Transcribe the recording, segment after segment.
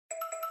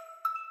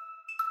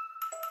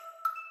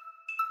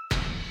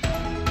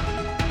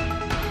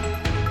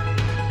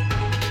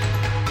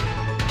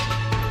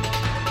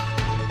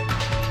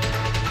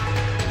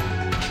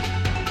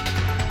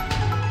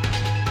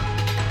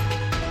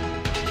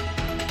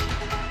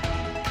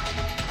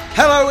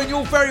Hello, and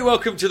you're very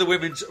welcome to the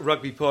Women's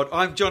Rugby Pod.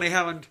 I'm Johnny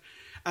Hammond,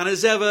 and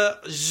as ever,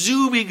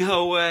 zooming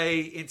her way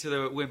into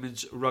the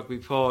Women's Rugby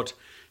Pod,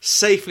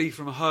 safely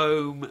from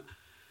home,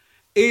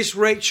 is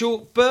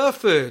Rachel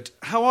Burford.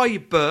 How are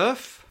you,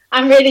 Burf?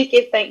 I'm really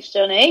good, thanks,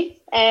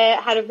 Johnny.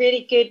 Had a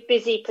really good,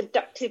 busy,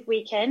 productive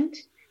weekend.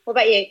 What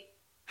about you?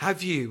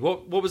 Have you?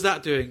 What was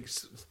that doing?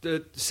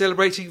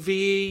 Celebrating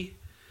VE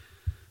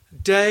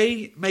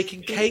Day,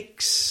 making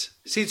cakes?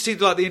 Seems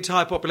like the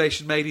entire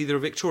population made either a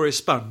Victoria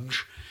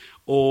Sponge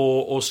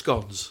or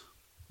scones.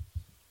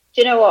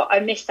 Do you know what? I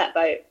missed that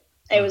boat.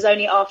 It was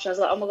only after I was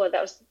like, oh my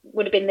God,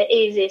 would have been the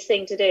easiest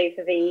thing to do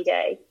for VE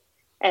Day.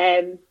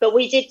 But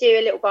we did do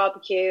a little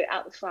barbecue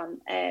out the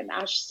front.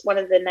 One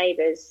of the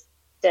neighbours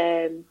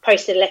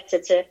posted a letter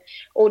to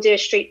all do a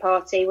street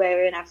party where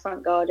we're in our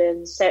front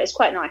gardens. So it's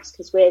quite nice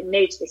because we're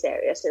new to this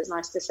area. So it's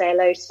nice to say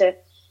hello to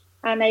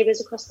our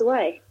neighbours across the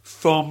way.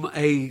 From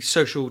a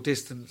social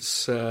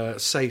distance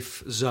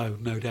safe zone,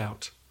 no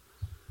doubt.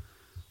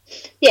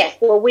 Yeah,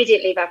 well, we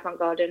didn't leave our front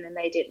garden and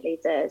they didn't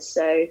leave theirs.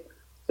 So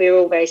we were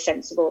all very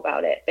sensible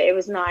about it. But it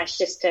was nice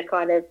just to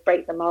kind of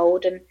break the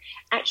mould and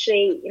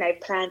actually,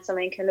 plan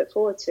something and look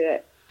forward to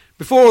it.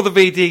 Before all the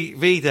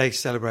V-Day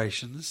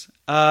celebrations,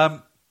 we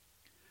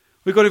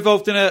got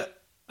involved in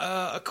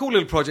a cool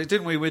little project,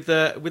 didn't we, with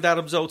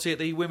Adam Zolty at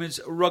the Women's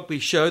Rugby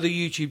Show, the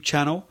YouTube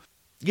channel.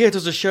 Yeah, it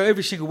does a show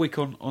every single week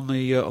on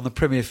the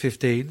Premier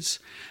 15s.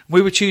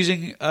 We were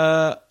choosing,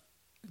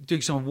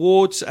 doing some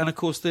awards, and of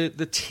course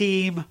the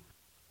team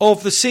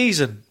of the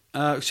season.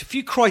 There's a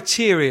few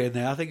criteria in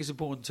there. I think it's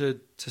important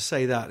to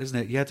say that, isn't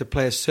it? You had to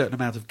play a certain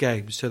amount of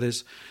games, so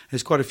there's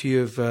quite a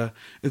few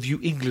of you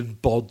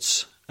England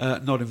bods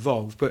not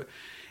involved, but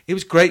it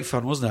was great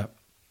fun, wasn't it?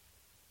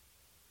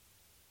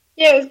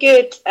 Yeah, it was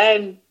good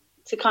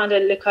to kind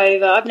of look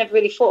over. I've never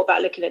really thought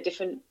about looking at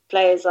different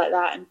players like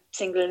that and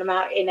singling them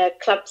out in a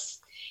club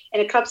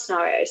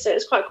scenario. So it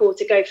was quite cool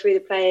to go through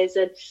the players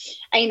and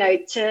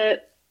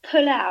to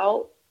pull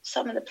out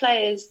some of the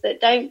players that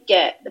don't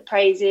get the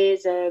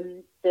praises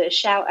and the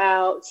shout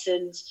outs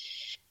and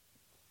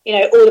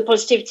all the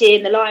positivity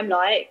in the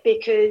limelight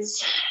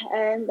because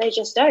they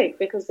just don't,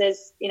 because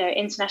there's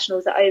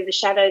internationals that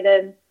overshadow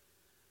them.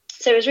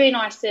 So it was really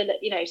nice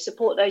to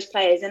support those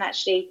players and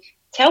actually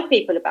tell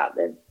people about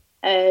them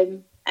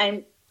and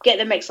get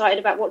them excited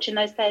about watching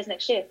those players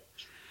next year.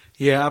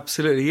 Yeah,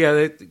 absolutely. Yeah,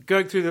 they're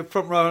going through the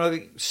front row, and I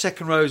think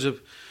second rows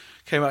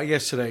came out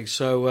yesterday.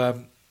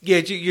 So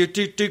you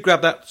do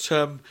grab that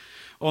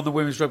on the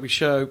Women's Rugby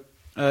Show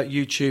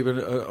YouTube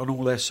and on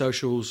all their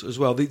socials as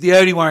well. The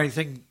only worrying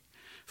thing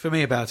for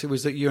me about it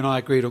was that you and I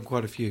agreed on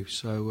quite a few,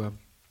 so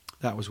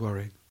that was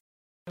worrying.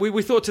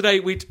 We thought today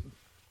we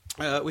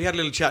had a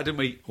little chat, didn't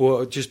we,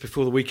 or just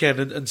before the weekend,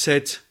 and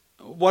said,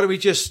 why don't we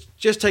just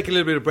take a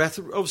little bit of breath?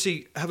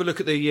 Obviously, have a look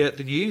at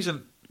the news,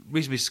 and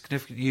reasonably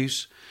significant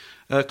news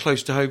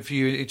close to home for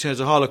you in terms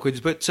of Harlequins.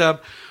 But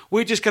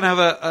we're just going to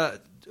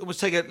have almost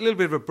take a little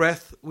bit of a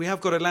breath. We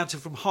have got Atlanta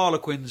from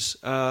Harlequins,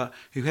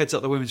 who heads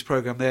up the women's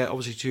programme there,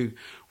 obviously to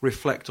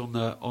reflect on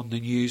the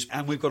news.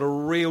 And we've got a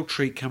real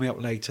treat coming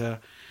up later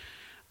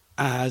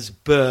as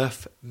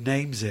Burf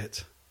names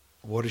it.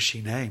 What does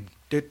she name?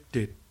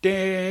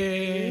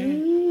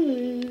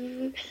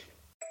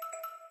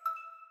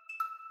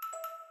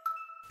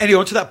 Anyway,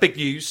 on to that big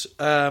news.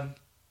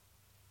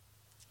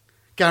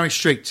 Gary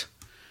Street,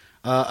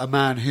 a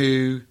man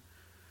who,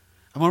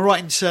 am I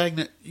right in saying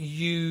that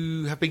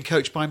you have been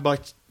coached by him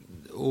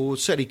or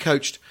certainly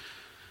coached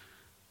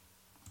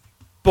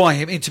by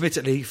him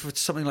intermittently for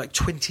something like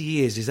 20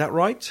 years, is that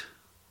right?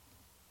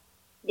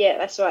 Yeah,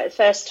 that's right. The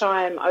first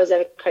time I was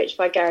ever coached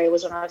by Gary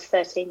was when I was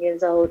 13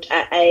 years old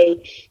at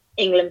a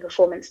England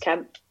performance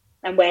camp,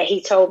 and where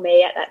he told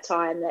me at that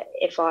time that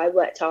if I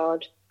worked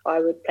hard, I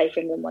would play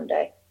for England one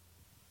day.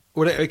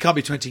 Well, it can't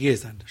be 20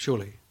 years then,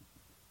 surely.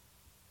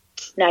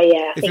 No,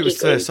 yeah. If it was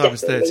first time, it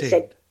was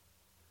 13.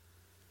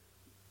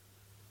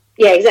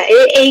 Yeah, exactly.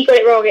 He got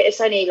it wrong.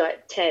 It's only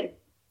like 10.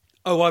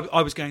 Oh,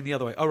 I was going the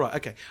other way. Oh, right,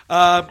 okay.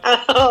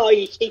 Oh,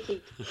 you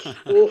cheeky.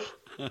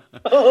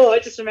 Oh, I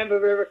just remember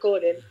we're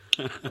recording.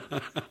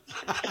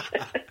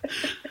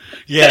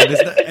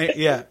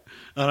 Yeah,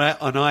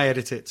 and I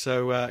edit it.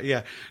 So,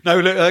 yeah. No,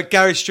 look,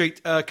 Gary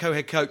Street,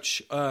 co-head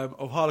coach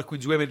of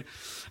Harlequins Women,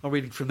 I'm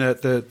reading from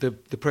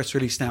the press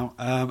release now,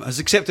 has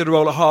accepted a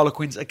role at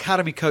Harlequins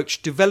Academy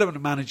Coach,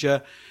 Development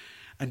Manager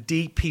and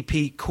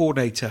DPP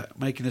Coordinator,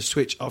 making a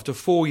switch after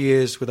 4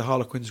 years with the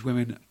Harlequins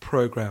Women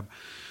programme.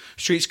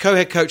 Street's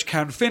co-head coach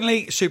Karen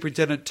Finley,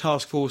 Superintendent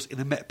Task Force in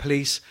the Met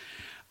Police,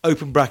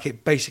 open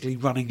bracket, basically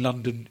running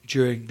London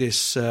during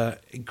this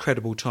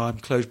incredible time,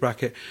 close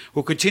bracket,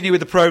 will continue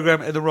with the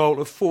programme in the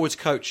role of forwards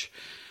coach.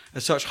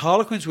 As such,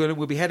 Harlequins Women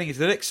will be heading into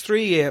the next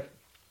 3 year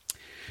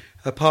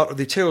a part of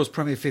the Tyrrell's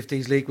Premier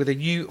 15s League with a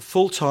new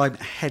full-time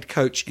head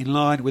coach in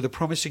line with the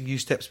promising new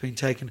steps being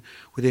taken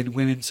within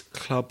women's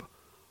club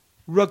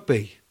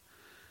rugby.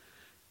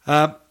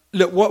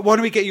 Look, why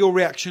don't we get your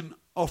reaction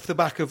off the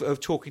back of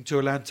talking to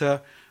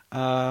Atlanta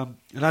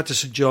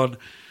St John.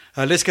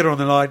 Let's get her on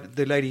the line,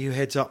 the lady who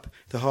heads up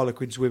the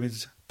Harlequins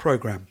women's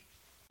programme.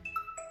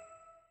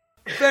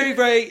 Very,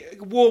 very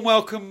warm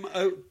welcome,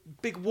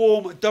 big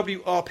warm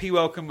WRP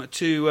welcome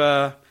to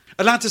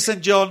Atlanta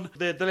St. John.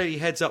 The lady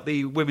heads up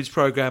the women's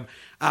programme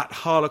at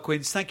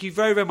Harlequins. Thank you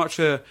very, very much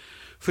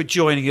for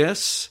joining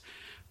us.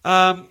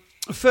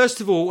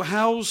 First of all,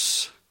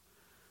 how's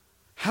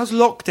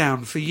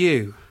lockdown for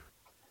you?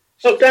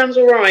 Lockdown's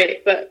all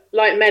right, but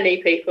like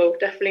many people,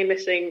 definitely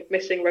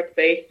missing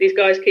rugby. These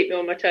guys keep me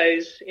on my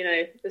toes. You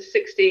know, there's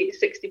 60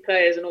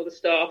 players and all the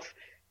staff,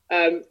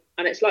 and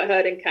it's like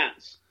herding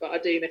cats. But I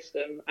do miss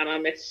them, and I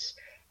miss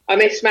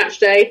match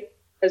day,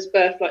 as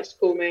Berth likes to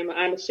call me.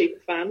 I'm a super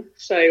fan,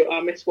 so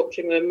I miss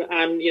watching them.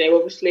 And you know,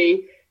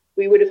 obviously,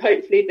 we would have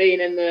hopefully been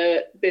in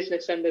the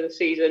business end of the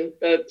season.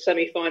 The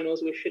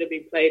semi-finals, which should have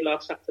been played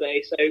last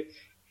Saturday. So,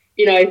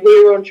 you know,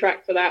 we were on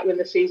track for that when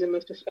the season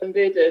was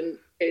suspended, and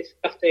it's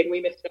gutting. We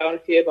missed out on a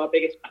few of our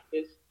biggest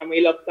matches, and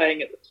we love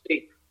playing at the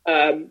Stoop.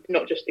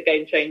 Not just a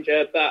game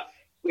changer, but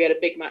we had a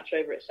big match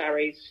over at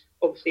Sarries.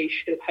 Obviously,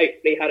 should have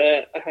hopefully had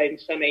a home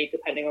semi,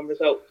 depending on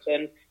results.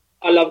 And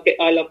I love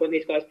when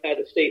these guys play at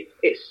the Stoop.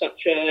 It's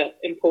such an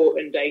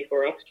important day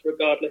for us,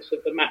 regardless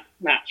of the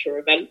match or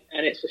event.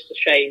 And it's just a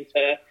shame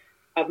to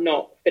have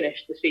not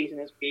finished the season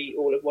as we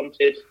all have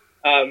wanted.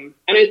 And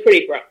it was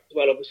pretty abrupt as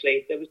well.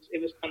 Obviously,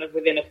 it was kind of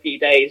within a few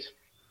days.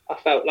 I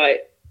felt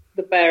like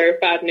the bearer of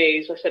bad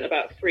news. I sent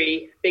about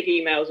 3 big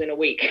emails in a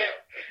week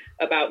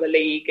about the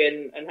league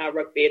and how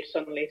rugby had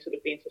suddenly sort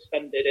of been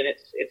suspended, and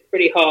it's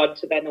pretty hard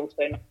to then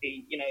also not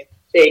be, you know,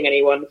 seeing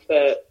anyone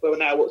for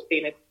now what's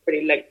been a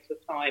pretty length of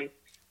time.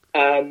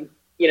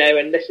 You know,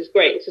 and this is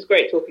great. This is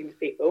great talking to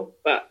people,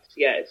 but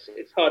yeah,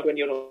 it's hard when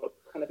you're not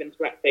kind of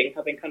interacting,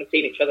 having kind of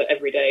seen each other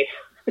every day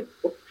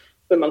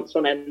for months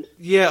on end.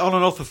 Yeah, on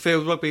and off the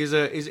field, rugby is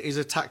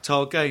a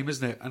tactile game,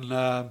 isn't it? And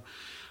I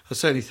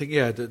certainly think,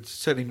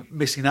 certainly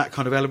missing that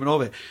kind of element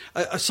of it.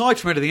 Aside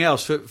from anything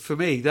else, for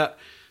me, that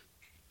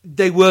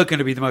they were going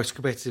to be the most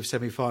competitive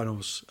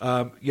semi-finals.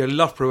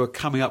 Loughborough were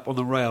coming up on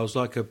the rails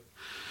like a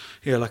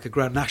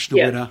Grand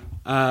National winner,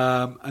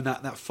 and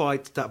that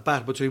fight, that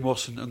battle between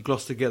Moss and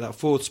Gloucester to get that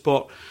forward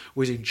spot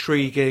was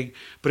intriguing.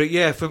 But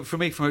for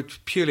me, from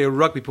purely a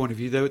rugby point of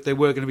view, they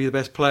were going to be the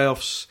best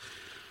playoffs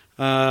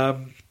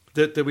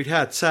that we'd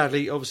had.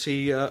 Sadly,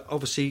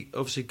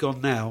 obviously gone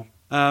now.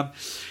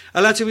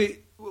 Atlanta,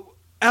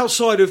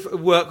 outside of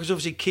work, was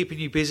obviously keeping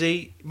you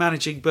busy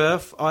managing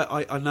Berth.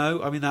 I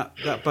know. I'm in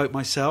that boat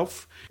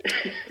myself.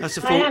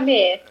 That's I am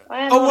here.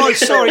 Right,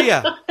 sorry,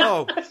 yeah.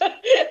 Oh,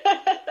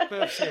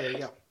 Berth's here,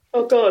 yeah.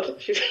 Oh God.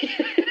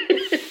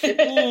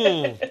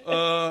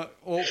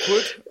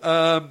 Awkward.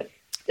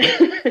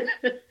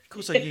 Of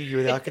course, I knew you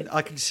were there.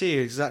 I can see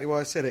exactly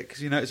why I said it,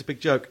 because you know it's a big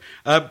joke.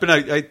 But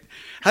no,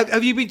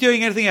 have you been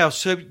doing anything else?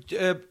 So,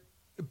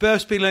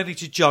 Berth's been learning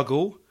to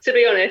juggle. To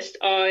be honest,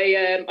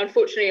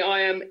 unfortunately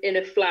I am in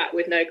a flat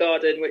with no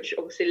garden, which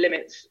obviously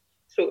limits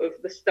sort of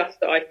the stuff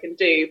that I can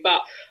do.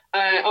 But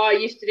I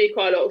used to do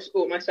quite a lot of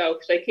sport myself,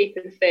 so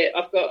keeping fit.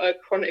 I've got a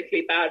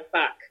chronically bad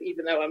back,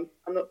 even though I'm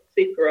not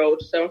super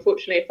old. So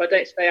unfortunately, if I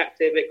don't stay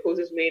active, it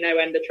causes me no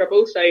end of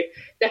trouble. So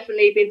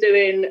definitely been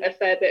doing a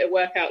fair bit of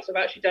workouts. I've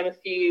actually done a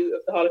few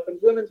of the Harlequins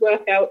women's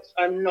workouts.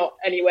 I'm not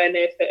anywhere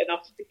near fit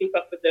enough to keep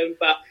up with them,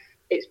 but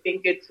it's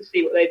been good to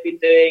see what they've been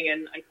doing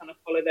and kind of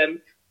follow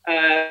them.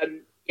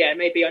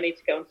 Maybe I need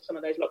to get onto some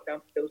of those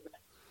lockdown skills now,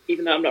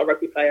 even though I'm not a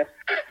rugby player.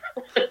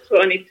 That's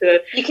what I need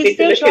to. You can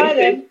still try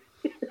them.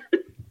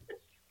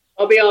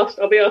 I'll be asked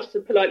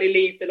to politely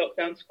leave the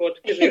lockdown squad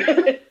because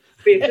there'll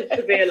be a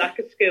severe lack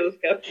of skills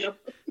going on.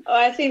 Oh,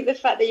 I think the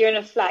fact that you're in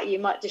a flat, you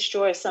might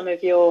destroy some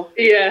of your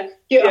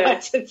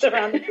items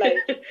around the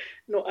place.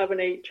 Not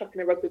having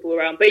chucking a rugby ball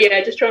around, but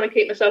yeah, just trying to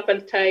keep myself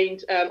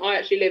entertained. I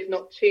actually live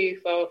not too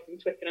far from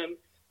Twickenham,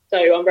 so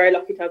I'm very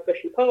lucky to have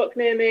Bushy Park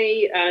near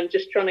me, and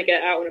just trying to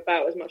get out and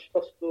about as much as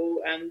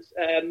possible, and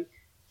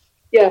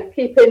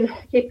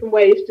keeping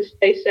ways to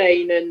stay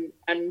sane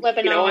and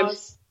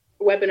webinars.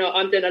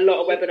 I'm doing a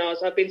lot of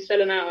webinars. I've been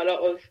selling out a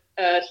lot of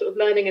sort of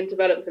learning and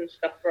development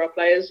stuff for our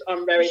players.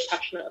 I'm very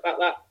passionate about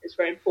that. It's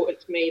very important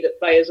to me that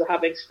players are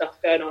having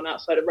stuff going on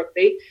outside of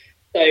rugby.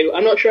 So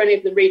I'm not sure any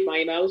of them read my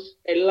emails.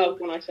 They love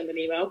when I send an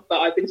email, but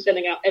I've been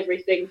sending out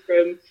everything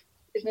from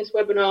business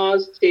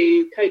webinars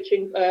to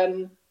coaching,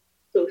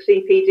 sort of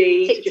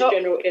CPD, to just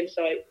general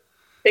insight.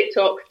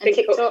 TikTok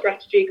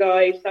strategy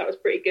guides, that was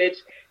pretty good.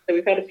 So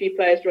we've had a few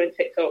players join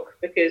TikTok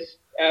because,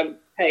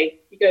 hey,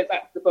 you go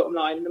back to the bottom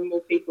line, the more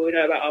people who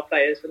know about our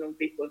players, the more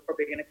people are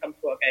probably going to come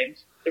to our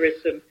games. There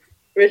is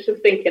some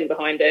thinking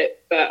behind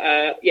it,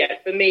 but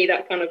for me,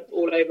 that kind of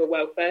all over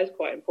welfare is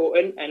quite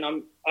important, and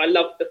I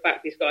love the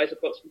fact these guys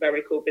have got some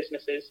very cool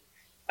businesses.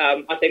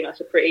 I think that's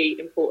a pretty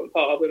important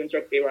part of women's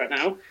rugby right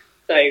now.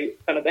 So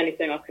kind of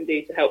anything I can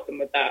do to help them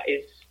with that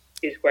is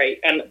great.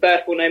 And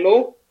Berth will know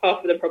more.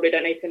 Half of them probably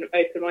don't open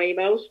my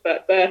emails,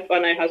 but Berth I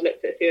know has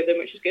looked at a few of them,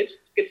 which is good.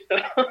 It's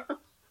good stuff.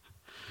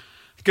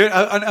 Good.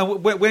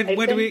 And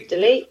when do we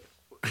delete?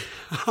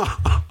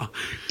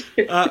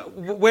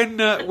 When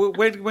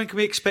can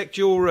we expect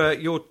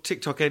your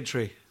TikTok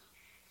entry?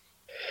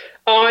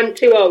 I'm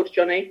too old,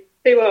 Johnny.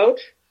 Too old.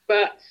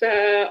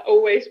 but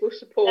always will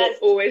support.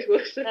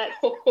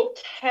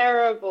 That's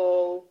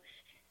terrible.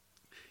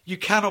 You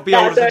cannot be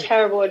That's older than...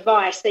 terrible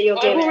advice that you're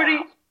giving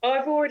out.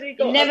 I've already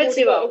got. Never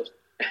too old.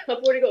 I've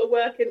already got a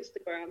work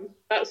Instagram.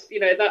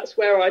 That's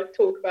where I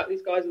talk about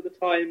these guys all the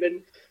time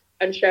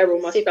and share all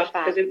my Super stuff,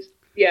 fan. because it's,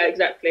 yeah,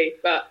 exactly.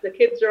 But the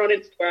kids are on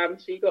Instagram,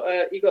 so you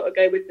got to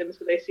go with them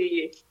so they see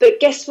you. But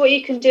guess what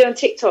you can do on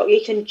TikTok?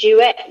 You can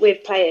duet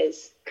with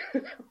players.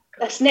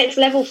 That's next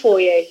level for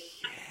you.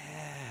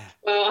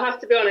 Well, I have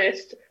to be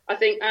honest. I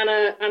think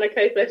Anna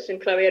Copeland and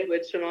Chloe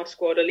Edwards from our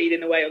squad are leading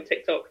the way on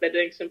TikTok. They're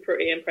doing some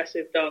pretty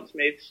impressive dance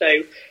moves. So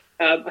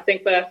I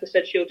think Bertha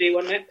said she'll do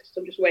one next.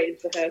 I'm just waiting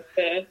for her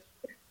to...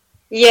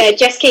 Yeah,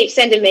 Jess keeps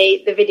sending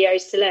me the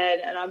videos to learn,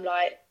 and I'm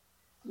like,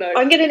 no.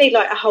 I'm going to need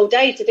like a whole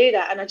day to do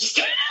that, and I just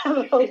don't have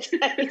a whole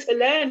day to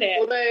learn it.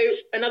 Although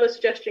another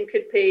suggestion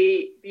could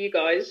be you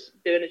guys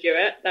doing a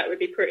duet. That would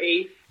be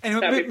pretty...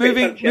 Anyway,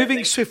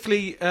 moving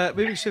swiftly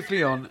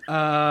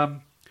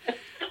on.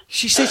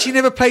 She said she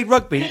never played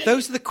rugby.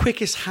 Those are the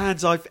quickest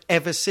hands I've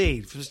ever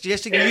seen. From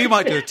suggesting you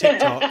might do a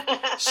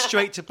TikTok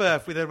straight to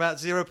birth within about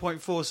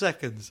 0.4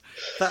 seconds.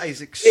 That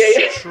is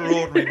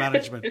extraordinary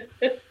management.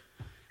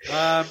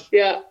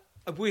 Yeah.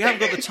 We haven't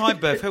got the time,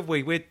 Berth, have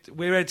we?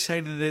 We're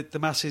entertaining the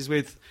masses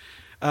with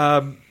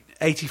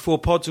 84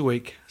 pods a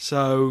week.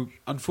 So,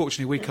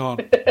 unfortunately, we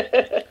can't.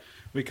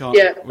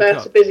 Yeah,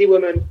 Berth's a busy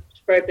woman.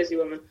 She's a very busy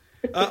woman.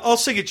 I'll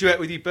sing a duet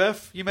with you,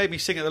 Berth. You made me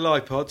sing at the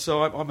live pod,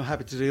 so I'm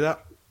happy to do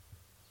that.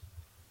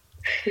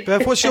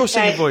 Berth, what's your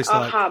singing voice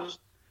like? I'll hum.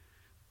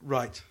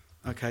 Right.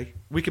 Okay.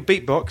 We can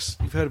beatbox.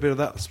 You've heard a bit of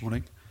that this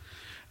morning.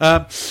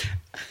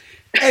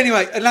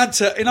 Anyway,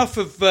 Atlanta. Enough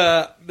of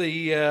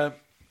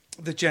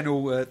the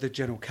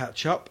general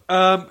catch up.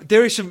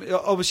 There is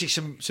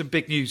some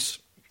big news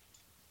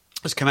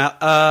has come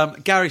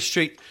out. Gary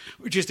Street,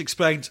 we just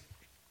explained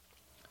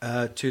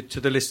to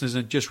the listeners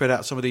and just read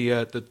out some of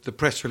the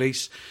press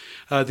release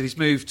that he's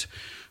moved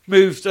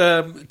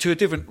to a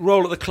different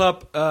role at the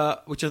club,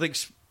 which I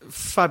think's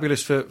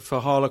fabulous for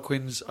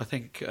Harlequins. I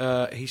think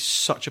he's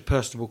such a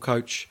personable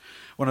coach,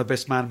 one of the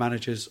best man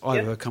managers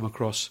I've ever come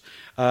across,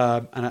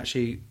 and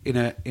actually in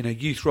a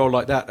youth role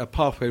like that, a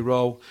pathway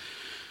role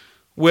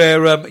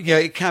where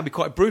it can be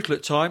quite brutal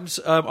at times.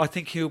 I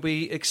think he'll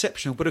be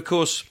exceptional. But of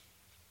course,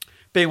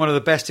 being one of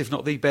the best, if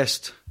not the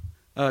best,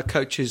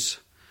 coaches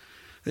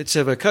that's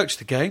ever coached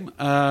the game,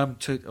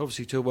 to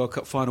a World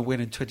Cup final win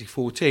in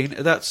 2014,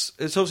 it's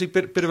obviously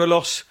a bit of a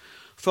loss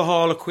for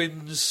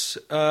Harlequins,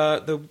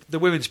 the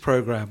women's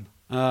programme.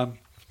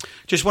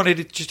 Just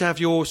wanted to have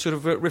your sort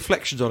of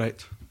reflections on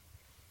it.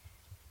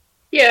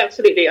 Yeah,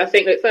 absolutely. I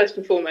think that first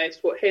and foremost,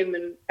 what him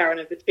and Karen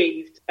have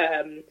achieved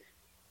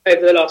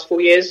over the last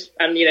 4 years,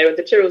 and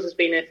the Tyrrells has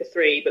been there for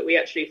 3, but we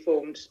actually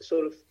formed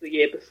sort of the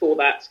year before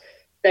that.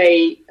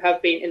 They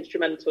have been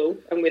instrumental,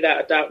 and without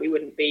a doubt, we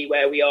wouldn't be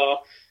where we are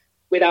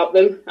without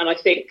them. And I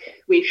think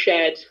we've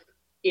shared,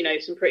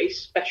 some pretty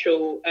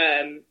special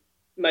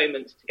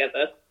moments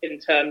together in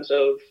terms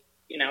of,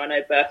 I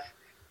know Beth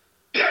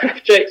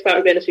jokes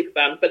about being a super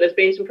fan, but there's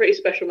been some pretty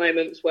special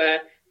moments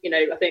where,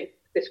 I think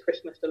this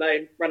Christmas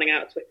alone, running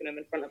out of Twickenham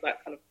in front of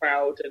that kind of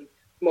crowd and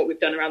what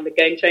we've done around the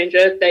Game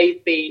Changer,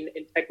 they've been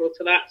integral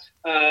to that,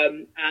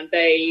 and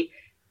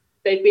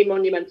they've been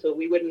monumental.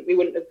 We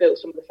wouldn't have built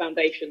some of the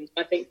foundations.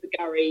 I think for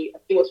Gary, I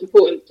think what's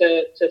important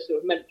to sort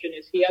of mention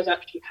is he has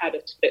actually had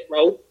a split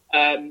role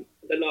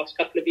for the last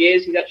couple of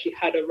years. He's actually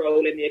had a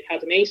role in the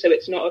academy, so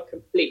it's not a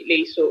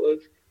completely sort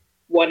of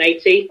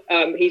 180.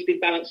 He's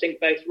been balancing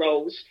both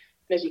roles,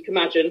 and as you can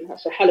imagine,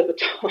 that's a hell of a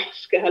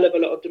task, a hell of a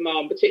lot of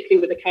demand,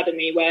 particularly with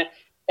academy where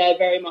they're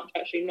very much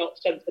actually not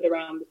centred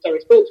around the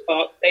Surrey Sports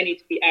Park. They need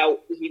to be out,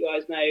 as you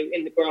guys know,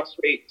 in the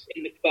grassroots,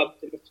 in the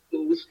clubs, in the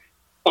schools,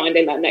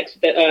 finding that next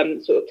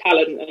sort of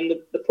talent. And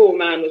the poor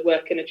man was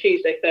working a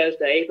Tuesday,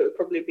 Thursday, but would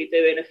probably be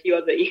doing a few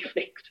other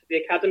evenings for the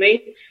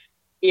academy.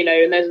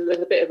 And there's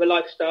a bit of a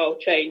lifestyle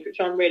change, which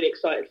I'm really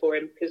excited for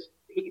him, because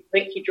I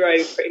think he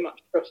drove pretty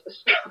much across the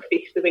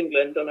southeast of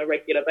England on a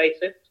regular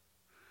basis.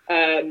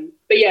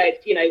 But yeah,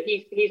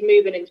 he's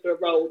moving into a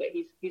role that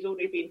he's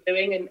already been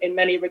doing in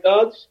many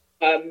regards.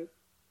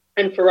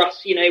 And for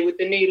us, with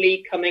the new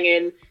league coming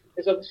in,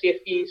 there's obviously a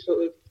few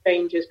sort of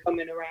changes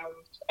coming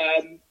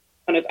around,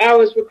 kind of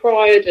hours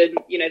required, and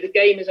the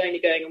game is only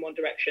going in one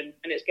direction,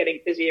 and it's getting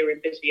busier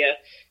and busier.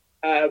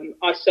 I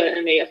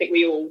think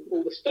we all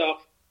the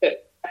staff put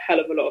a hell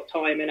of a lot of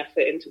time and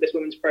effort into this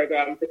women's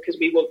programme because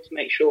we want to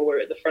make sure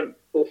we're at the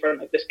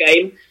forefront of this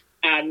game.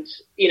 And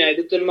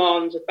the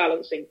demands of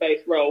balancing both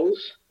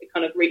roles, it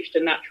kind of reached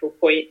a natural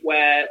point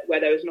where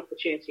there was an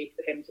opportunity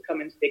for him to come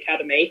into the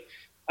academy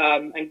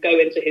and go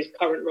into his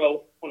current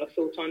role on a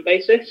full-time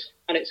basis.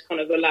 And it's kind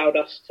of allowed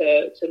us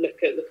to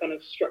look at the kind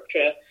of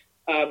structure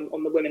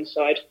on the women's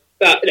side.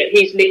 But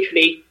he's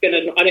literally I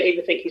don't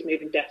even think he's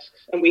moving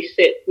desks. And we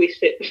sit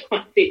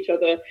beside each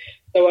other.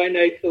 So I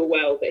know full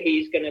well that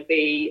he's going to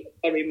be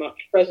very much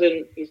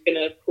present. He's going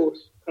to, of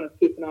course, kind of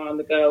keep an eye on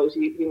the girls.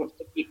 He wants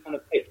to keep kind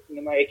of coaching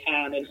them where he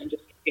can and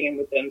just keeping in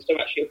with them. So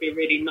actually it'll be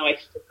really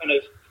nice to kind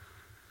of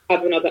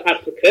have another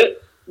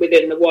advocate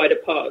within the wider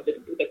part of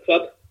the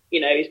club.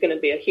 He's going to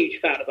be a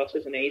huge fan of us,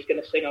 isn't he? He's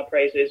going to sing our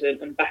praises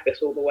and back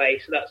us all the way.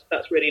 So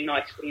that's really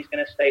nice that he's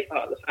going to stay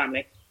part of the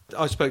family.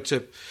 I spoke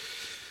to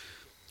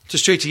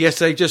Streeter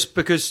yesterday just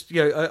because,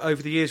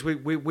 over the years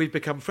we've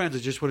become friends. I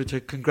just wanted to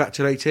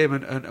congratulate him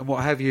and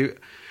what have you.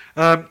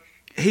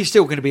 He's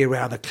still going to be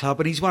around the club,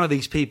 and he's one of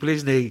these people,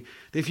 isn't he?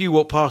 If you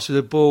walk past with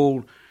a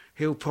ball,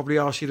 he'll probably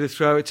ask you to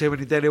throw it to him,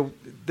 and then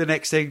the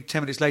next thing,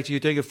 10 minutes later, you're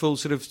doing a full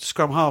sort of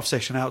scrum half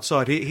session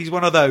outside. He's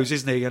one of those,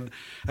 isn't he? And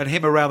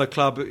him around the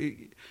club,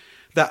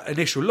 that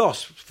initial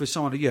loss for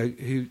someone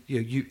who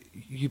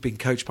you've been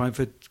coached by him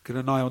for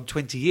nigh on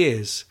 20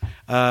 years.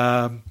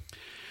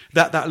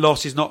 That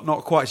loss is not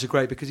quite so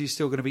great because he's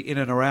still going to be in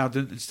and around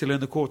and still in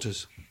the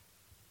quarters.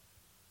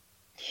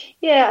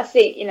 Yeah, I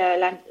think,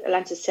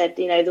 Alanta said,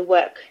 the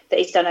work that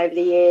he's done over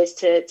the years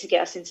to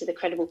get us into the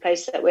credible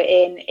place that we're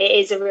in. It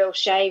is a real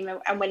shame.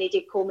 And when he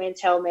did call me and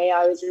tell me,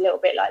 I was a little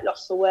bit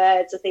lost for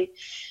words. I think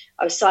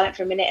I was silent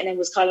for a minute and then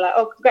was kind of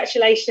oh,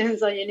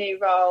 congratulations on your new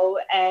role.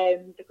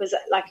 Because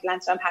like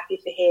Alanta, I'm happy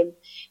for him.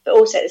 But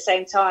also at the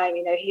same time,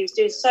 he was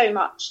doing so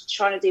much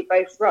trying to do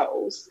both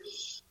roles.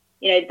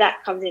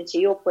 That comes into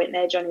your point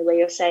there, Johnny, where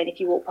you're saying if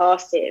you walk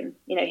past him,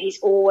 he's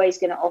always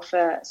going to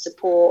offer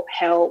support,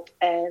 help.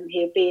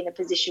 He'll be in a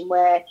position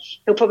where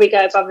he'll probably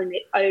go above and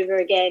over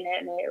again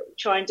and he'll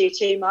try and do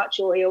too much,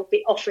 or he'll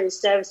be offering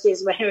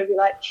services where he'll be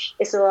like,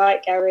 it's all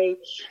right, Gary.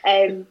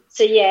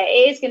 So, yeah,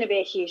 it is going to be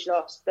a huge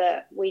loss,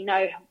 but we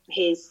know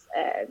his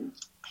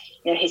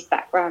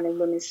background in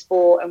women's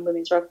sport and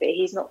women's rugby.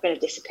 He's not going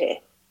to disappear.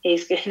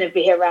 He's going to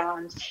be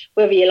around,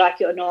 whether you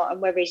like it or not,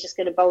 and whether he's just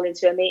going to bowl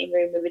into a meeting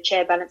room with a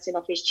chair balancing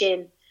off his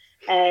chin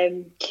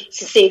to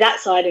see that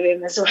side of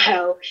him as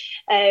well.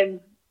 It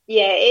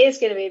is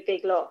going to be a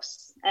big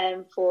loss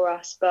for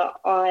us,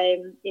 but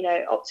I'm,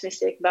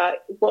 optimistic about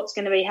what's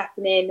going to be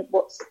happening,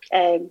 what's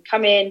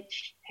coming.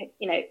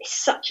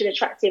 It's such an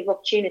attractive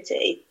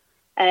opportunity,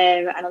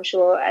 and I'm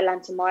sure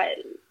Alanta might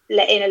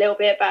let in a little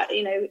bit about,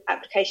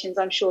 applications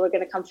I'm sure are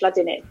going to come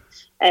flooding in.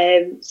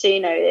 As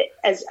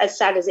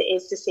sad as it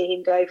is to see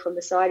him go from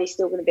the side, he's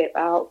still going to be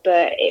about,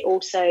 but it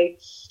also,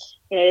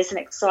 there's an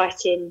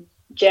exciting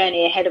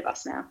journey ahead of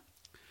us now.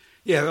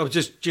 Yeah, I was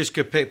just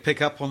going to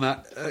pick up on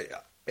that.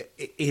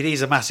 It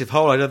is a massive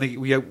hole. I don't think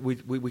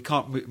we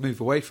can't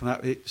move away from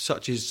that.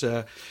 Such is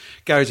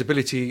Gary's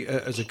ability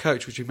as a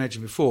coach, which we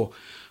mentioned before.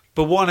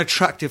 But what an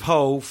attractive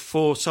hole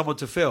for someone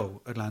to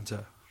fill,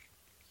 Alanta.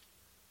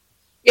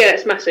 Yeah,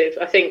 it's massive.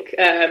 I think,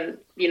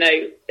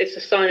 it's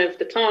a sign of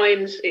the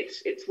times.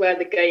 It's where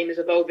the game is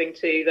evolving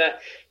to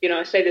that,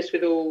 I say this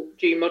with all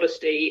due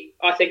modesty.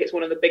 I think it's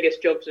one of the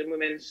biggest jobs in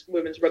women's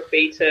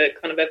rugby to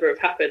kind of ever have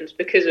happened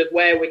because of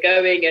where we're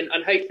going.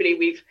 And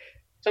hopefully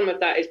some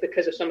of that is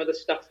because of some of the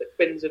stuff that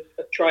Quins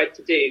have tried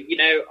to do.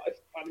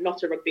 I'm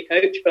not a rugby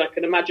coach, but I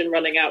can imagine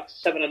running out to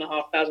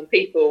 7,500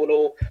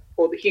 people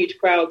or the huge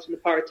crowds and the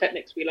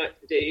pyrotechnics we like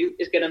to do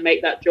is going to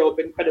make that job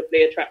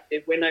incredibly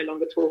attractive. We're no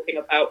longer talking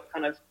about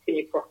kind of, can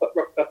you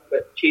rock up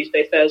at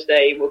Tuesday,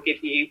 Thursday, we'll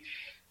give you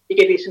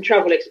some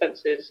travel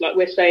expenses. Like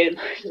we're saying,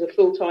 this is a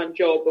full-time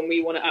job and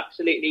we want to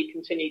absolutely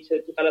continue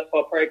to develop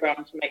our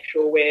programme to make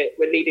sure we're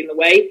leading the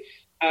way.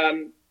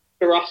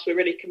 For us, we're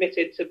really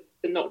committed to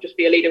not just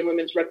be a leader in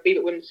women's rugby,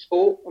 but women's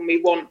sport. And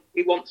we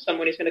want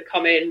someone who's going to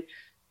come in.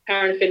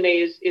 Karen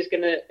Finley is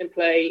going to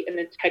play an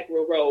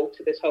integral role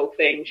to this whole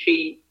thing.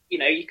 She,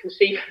 you can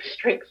see from the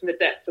strength and the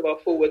depth of our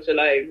forwards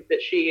alone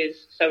that she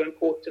is so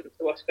important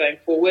to us going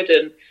forward.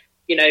 And,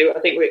 I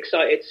think we're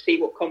excited to see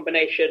what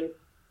combination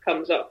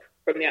comes up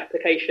from the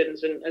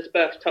applications. And as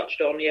Berth touched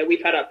on,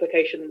 we've had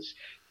applications.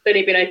 It's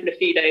only been open a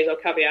few days, I'll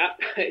caveat.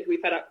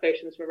 We've had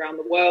applications from around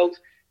the world.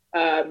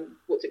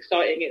 What's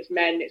exciting, it's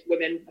men, it's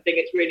women. I think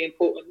it's really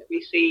important that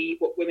we see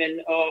what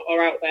women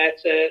are out there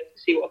to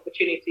see what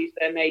opportunities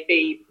there may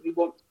be. We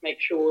want to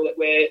make sure that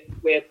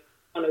we're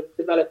kind of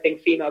developing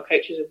female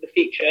coaches of the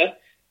future.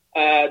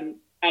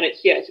 And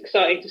it's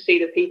exciting to see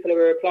that people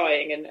are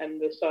applying and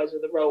the size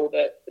of the role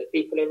that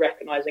people are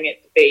recognising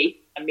it to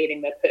be, and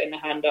meaning they're putting their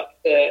hand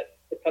up to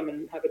come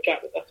and have a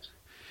chat with us.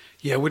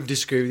 Yeah, I wouldn't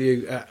disagree with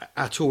you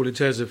at all in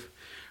terms of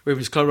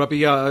women's club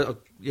rugby. I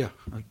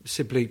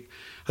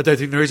don't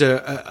think there is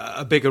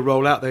a bigger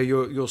role out there.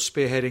 You're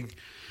spearheading,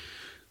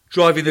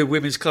 driving the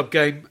women's club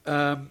game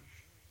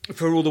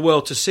for all the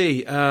world to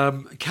see.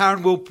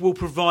 Karen will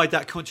provide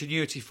that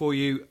continuity for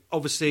you.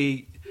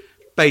 Obviously,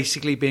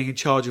 basically being in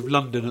charge of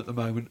London at the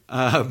moment.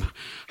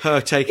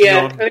 Her taking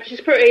on. Yeah, she's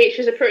a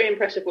pretty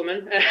impressive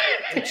woman.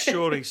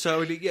 Surely.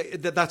 So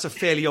that's a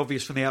fairly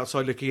obvious from the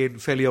outside looking in.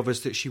 Fairly obvious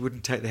that she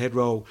wouldn't take the head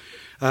role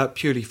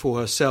purely for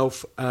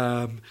herself.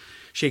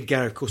 She and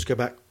Gary, of course, go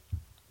back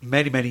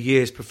many, many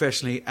years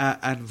professionally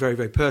and very,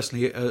 very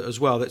personally as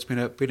well. That's been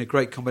a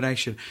great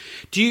combination.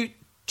 Do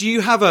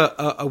you have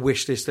a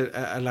wish list at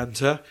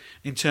Alanta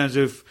in terms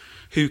of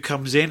who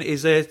comes in?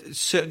 Is there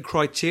certain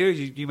criteria?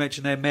 You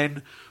mentioned there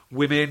men,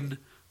 women.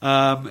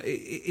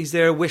 Is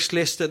there a wish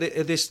list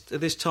at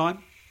this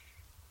time?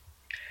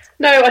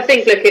 No, I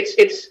think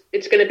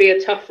it's going to be a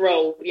tough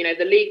role.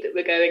 The league that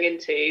we're going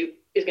into,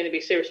 is going to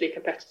be seriously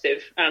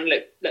competitive. And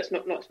look, let's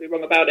not to be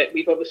wrong about it.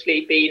 We've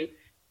obviously been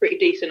pretty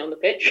decent on the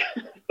pitch,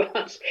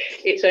 but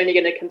it's only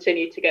going to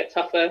continue to get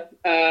tougher.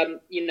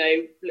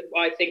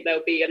 I think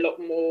there'll be a lot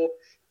more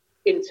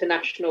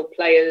international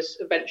players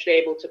eventually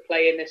able to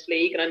play in this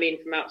league, and I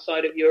mean from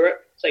outside of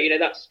Europe. So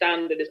that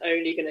standard is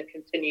only going to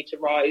continue to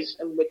rise,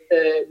 and with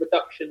the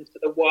reduction to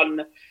the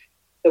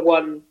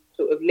one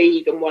sort of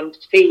league and one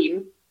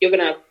team, you're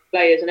going to have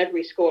players in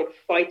every squad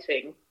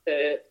fighting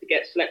to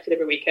get selected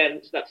every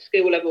weekend. So that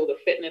skill level, the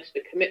fitness,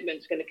 the commitment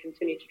is going to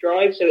continue to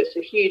drive. So it's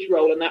a huge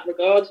role in that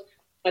regard.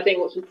 I think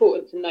what's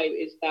important to note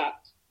is that,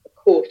 of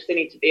course, they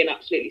need to be an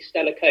absolutely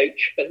stellar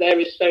coach, but there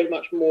is so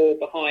much more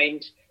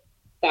behind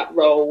that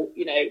role.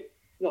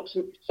 Not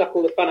to suck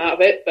all the fun out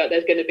of it, but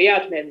there's going to be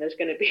admin, there's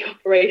going to be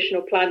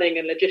operational planning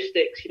and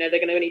logistics. They're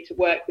going to need to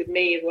work with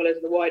me as well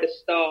as the wider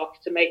staff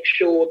to make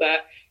sure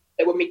that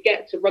when we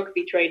get to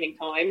rugby training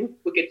time,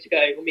 we're good to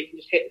go and we can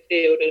just hit the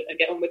field and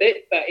get on with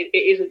it. But it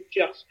isn't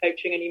just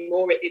coaching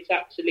anymore. It's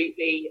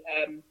absolutely,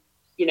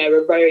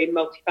 a very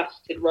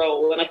multifaceted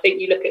role. And I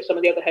think you look at some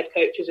of the other head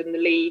coaches in the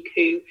league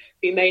who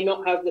may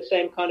not have the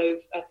same kind of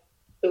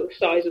sort of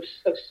size of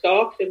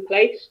staff in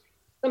place.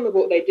 Some of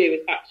what they do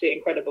is absolutely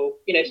incredible.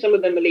 Some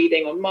of them are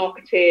leading on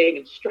marketing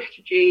and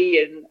strategy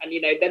and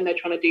then they're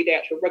trying to do the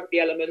actual rugby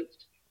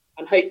elements.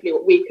 And hopefully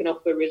what we can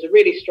offer is a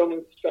really strong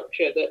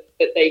infrastructure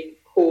that they,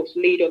 of course,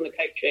 lead on the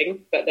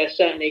coaching, but they're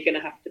certainly going to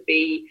have to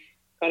be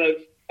kind of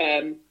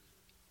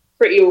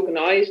pretty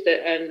organised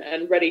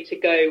and ready to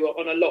go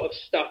on a lot of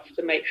stuff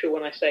to make sure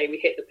when I say we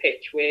hit the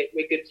pitch, we're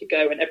good to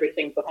go and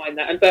everything behind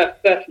that. And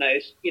Berth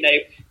knows,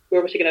 we're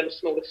obviously going to have a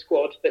smaller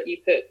squad, but you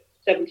put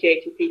 70,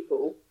 80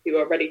 people who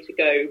are ready to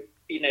go,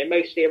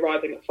 mostly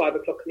arriving at 5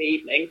 o'clock in the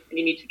evening, and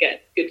you need to get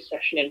a good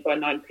session in by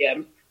 9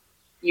 p.m.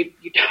 You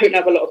don't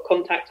have a lot of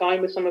contact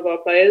time with some of our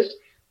players.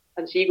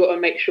 And so you've got to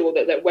make sure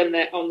that when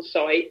they're on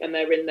site and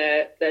they're in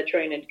their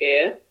training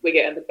gear, we're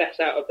getting the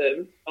best out of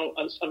them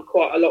on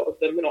quite a lot of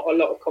them, not a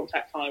lot of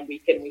contact time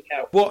week in, week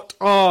out. What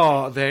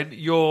are then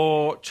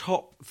your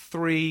top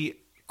 3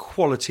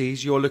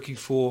 qualities you're looking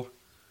for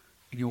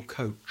in your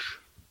coach?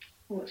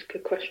 Oh, that's a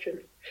good question.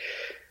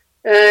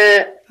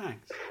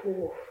 Thanks.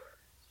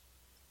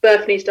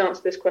 Berth needs to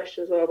answer this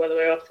question as well, by the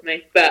way, after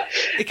me. But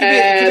it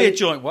can be a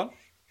joint one.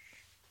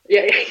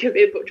 Yeah, it could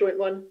be a joint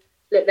one.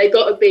 Look, they've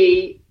got to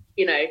be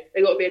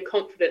a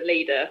confident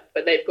leader,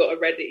 but they've got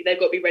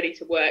to be ready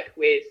to work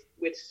with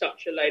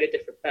such a load of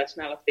different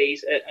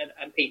personalities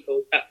and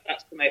people.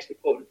 That's the most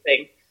important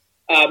thing.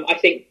 I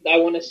think I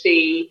want to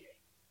see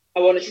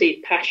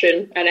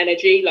passion and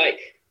energy. Like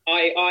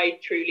I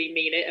truly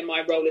mean it, and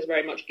my role is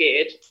very much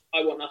geared.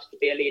 I want us to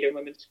be a leader in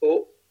women's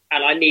sport,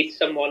 and I need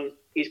someone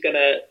who's going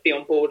to be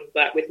on board with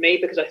that with me,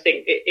 because I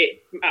think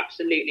it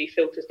absolutely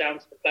filters down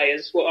to the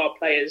players, what our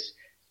players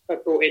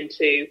have brought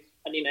into.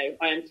 And,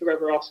 I am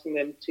forever asking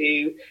them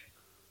to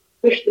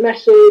push the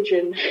message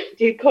and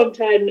do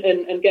content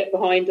and get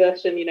behind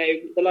us. And,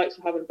 the likes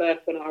of having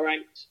Berth in our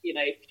ranks,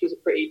 she's a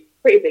pretty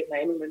big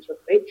name in women's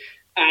rugby.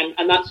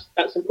 And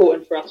that's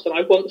important for us. And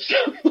I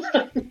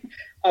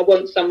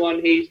want someone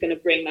who's going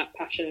to bring that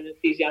passion and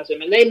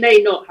enthusiasm. And they may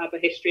not have a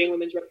history in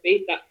women's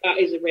rugby. That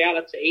is a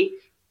reality.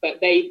 But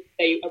they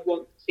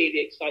want to see the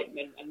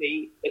excitement and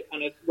the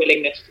kind of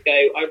willingness to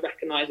go. I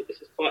recognise that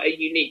this is quite a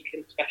unique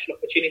and special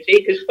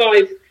opportunity, because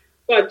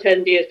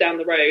 5-10 years down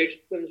the road,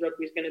 women's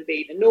rugby is going to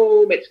be the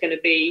norm. It's going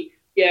to be,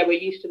 we're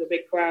used to the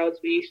big crowds.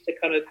 We're used to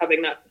kind of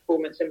having that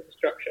performance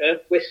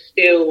infrastructure. We're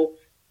still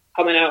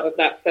coming out of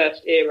that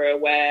first era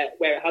where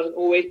it hasn't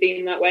always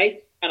been that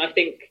way. And I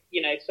think,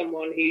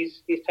 someone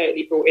who's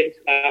totally brought into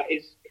that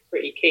is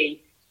pretty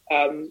key.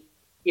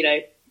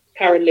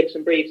 Karen lives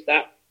and breathes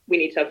that. We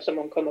need to have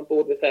someone come on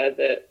board with her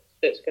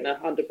that's going to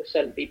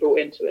 100% be brought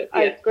into it.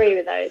 I agree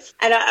with those.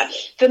 And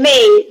for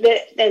me,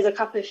 there's a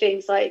couple of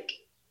things, like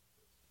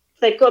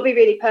they've got to be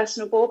really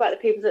personable about the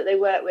people that they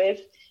work with.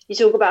 You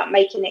talk about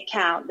making it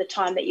count, the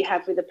time that you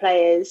have with the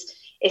players.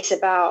 It's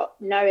about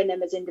knowing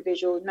them as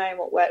individuals, knowing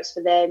what works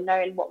for them,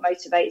 knowing what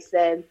motivates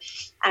them,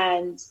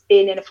 and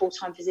being in a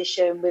full-time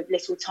position with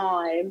little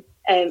time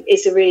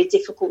is a really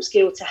difficult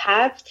skill to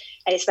have.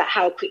 And it's about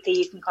how quickly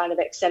you can kind of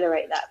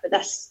accelerate that. But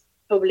that's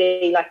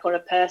probably like on a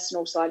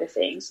personal side of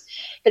things.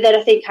 But then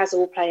I think as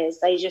all players,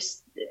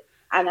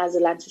 and as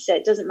Alanta said,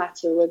 it doesn't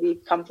matter whether you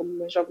come from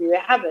women's rugby or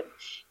haven't.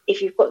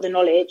 If you've got the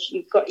knowledge,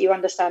 you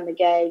understand the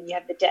game, you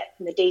have the depth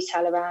and the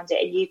detail around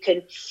it, and you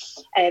can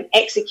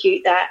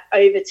execute that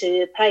over to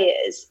the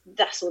players,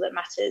 that's all that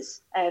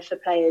matters for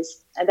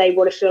players. And they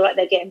want to feel like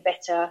they're getting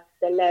better,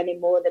 they're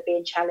learning more, they're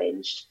being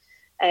challenged.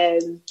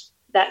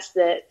 That's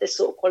the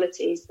sort of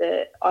qualities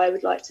that I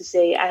would like to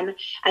see. And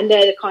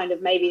they're the kind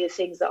of maybe the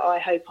things that I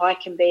hope I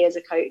can be as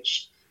a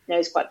coach.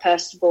 Is quite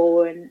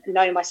personable and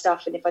know my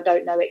stuff, and if I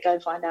don't know it, go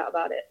and find out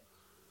about it.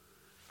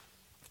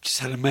 Just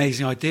had an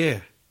amazing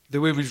idea.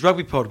 The Women's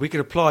Rugby Pod, we could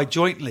apply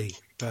jointly,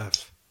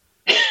 Berth.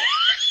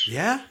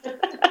 Yeah?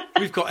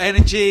 We've got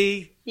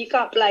energy. You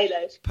can't play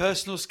those.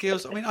 Personal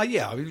skills. I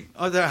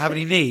don't have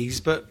any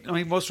knees, but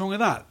what's wrong with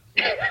that?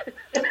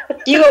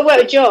 You got to work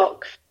with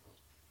Jock.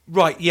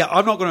 Right, yeah,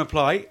 I'm not going to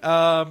apply.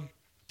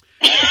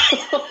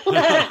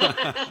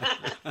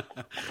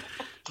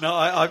 No,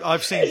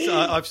 I've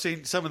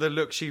seen some of the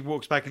looks she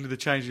walks back into the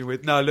changing room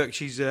with. No, look,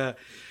 she's an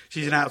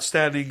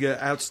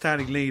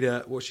outstanding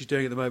leader. What she's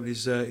doing at the moment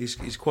is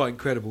quite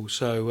incredible.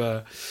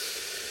 So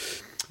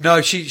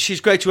no, she's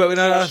great to work with.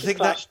 And I think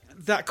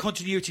that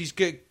continuity is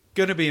going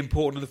to be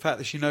important, and the fact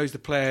that she knows the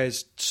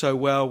players so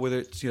well, whether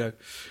it's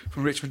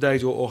from Richmond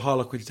days or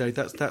Harlequins days,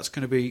 that's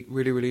going to be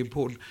really, really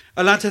important.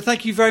 Alanta,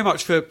 thank you very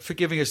much for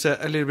giving us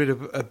a little bit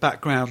of a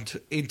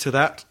background into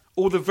that.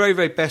 All the very,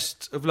 very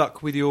best of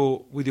luck with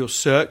your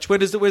search.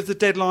 Where's the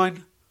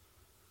deadline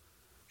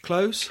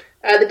close?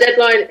 The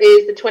deadline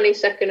is the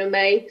 22nd of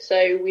May,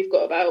 so we've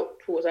got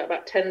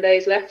about 10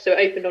 days left. So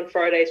it opened on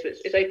Friday, so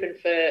it's open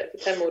for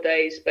 10 more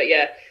days. But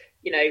yeah,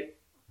 if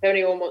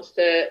anyone wants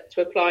to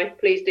apply,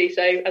 please do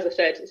so. As I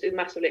said, it's a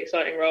massively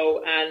exciting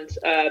role, and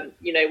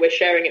we're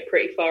sharing it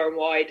pretty far and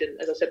wide. And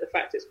as I said, the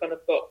fact it's kind of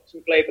got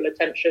some global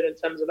attention in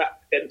terms of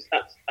applicants,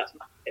 that's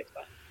massive.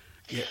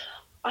 Yeah.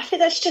 I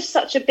think that's just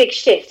such a big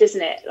shift, isn't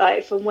it?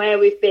 Like, from where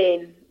we've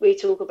been, we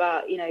talk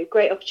about,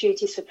 great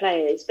opportunities for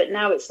players, but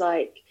now it's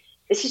like,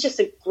 this is just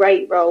a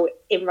great role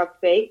in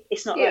rugby.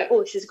 It's not like,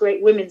 this is a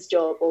great women's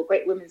job or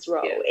great women's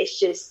role. Yeah. It's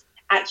just,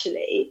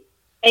 actually,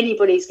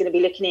 anybody's going to be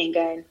looking in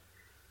going,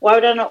 why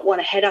would I not want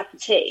to head up a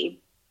team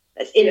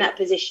that's in that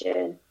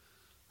position,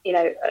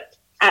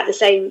 at the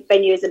same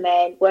venue as the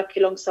men, work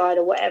alongside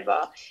or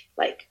whatever?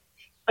 Like,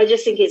 I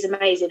just think it's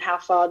amazing how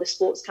far the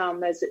sport's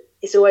come.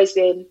 It's always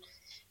been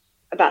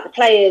about the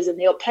players and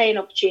the playing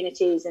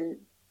opportunities,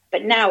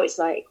 but now it's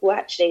like, well,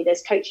 actually,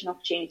 there's coaching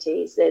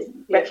opportunities, there's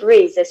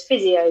referees, there's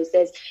physios,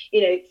 there's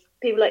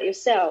people like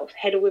yourself,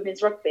 head of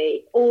women's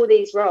rugby. All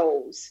these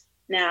roles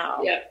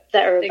now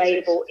that are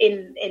available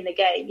in the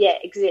game,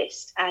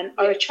 exist and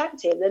are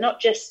attractive. They're not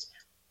just,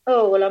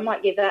 oh, well, I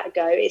might give that a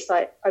go. It's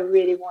like, I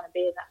really want to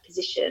be in that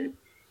position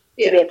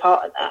to be a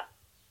part of that.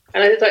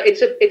 And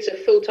it's a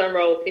full-time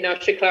role. I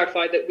should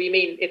clarify that we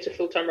mean it's a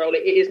full-time role.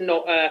 It is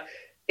not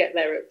get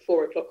there at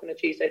 4:00 on a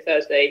Tuesday,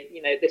 Thursday.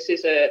 This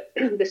is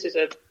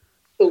a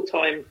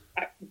full-time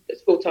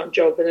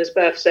job, and as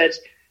Berth said,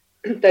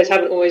 those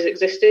haven't always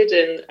existed.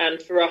 And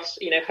for us,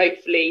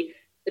 hopefully,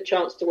 the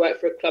chance to work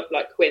for a club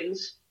like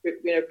Quins,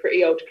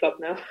 pretty old club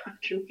now,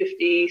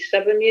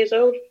 157 years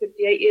old,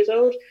 58 years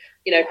old.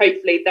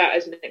 Hopefully that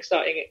is an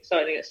exciting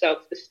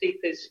itself. The Steep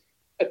is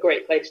a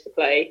great place to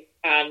play,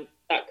 and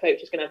that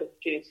coach is going to have the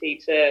opportunity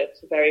to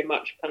very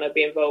much kind of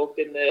be involved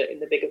in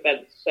the big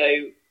events.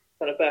 So,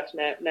 kind of Berth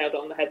nailed it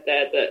on the head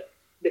there that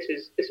this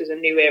is a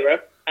new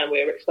era, and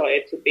we're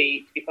excited to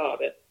be part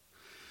of it.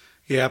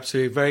 Yeah,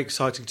 absolutely. Very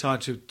exciting time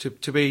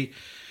to be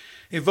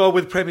involved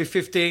with Premier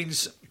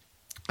 15s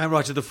and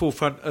right at the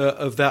forefront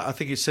of that. I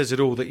think it says it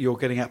all that you're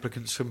getting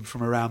applicants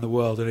from around the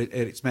world, and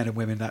it's men and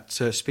women. That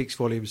speaks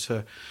volumes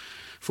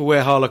for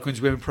where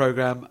Harlequins Women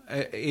Programme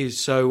is.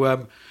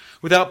 So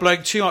without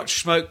blowing too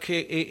much smoke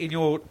in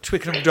your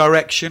Twickenham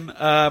direction,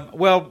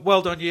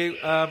 well done you.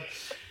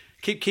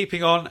 Keep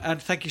keeping on, and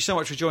thank you so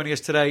much for joining us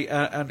today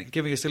and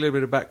giving us a little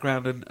bit of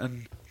background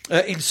and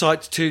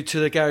insight to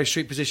the Gary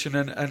Street position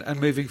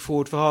and moving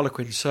forward for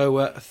Harlequins.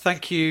 So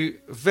thank you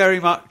very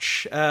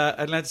much,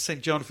 Alanta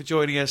St John, for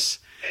joining us.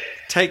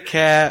 Take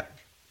care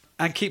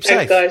and keep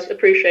safe. Thanks, guys.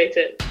 Appreciate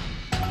it.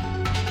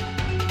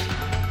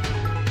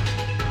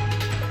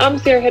 I'm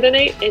Sarah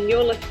Hiddeny, and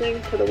you're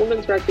listening to the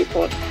Women's Rugby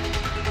Pod.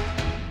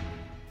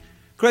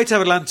 Great to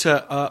have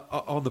Alanta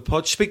on the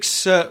pod. She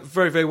speaks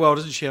very, very well,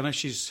 doesn't she? I know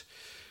she's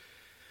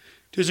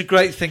doing some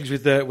great things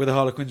with the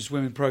Harlequins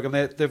Women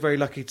Programme. They're very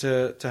lucky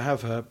to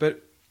have her.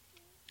 But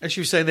as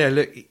she was saying there,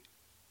 look,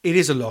 it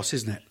is a loss,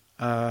 isn't it?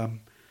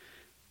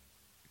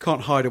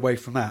 Can't hide away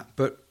from that.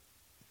 But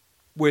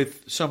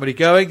with somebody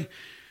going,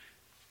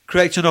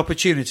 creates an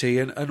opportunity,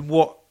 and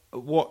what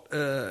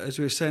as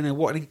we were saying there,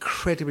 what an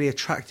incredibly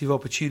attractive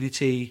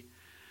opportunity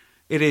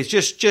it is.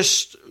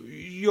 Just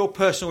your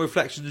personal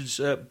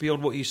reflections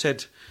beyond what you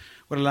said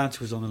when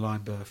Alanta was on the line,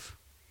 Berth.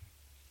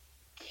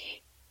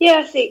 Yeah,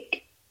 I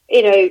think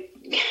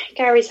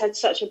Gary's had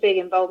such a big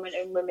involvement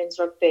in women's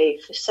rugby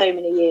for so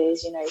many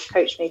years.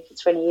 Coached me for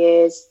 20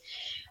 years,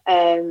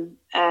 and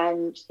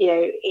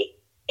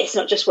it's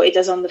not just what he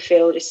does on the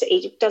field.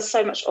 He does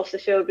so much off the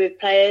field with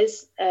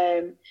players.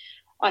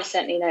 I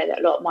certainly know that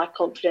a lot of my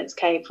confidence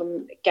came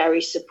from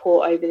Gary's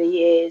support over the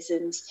years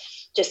and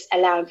just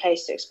allowing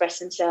players to express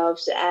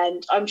themselves.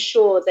 And I'm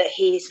sure that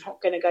he's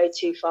not going to go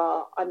too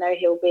far. I know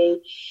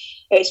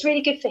it's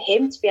really good for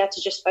him to be able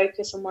to just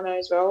focus on one of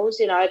those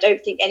roles. I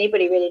don't think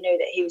anybody really knew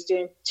that he was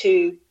doing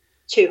two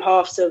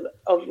halves of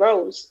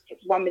roles,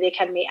 one with the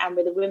academy and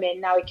with the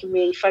women. Now he can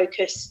really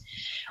focus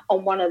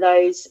on one of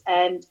those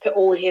and put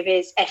all of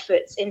his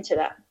efforts into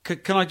that.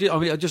 Can I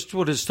I just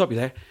wanted to stop you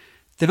there.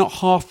 They're not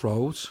half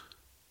roles.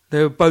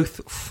 They're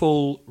both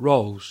full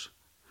roles.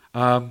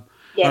 And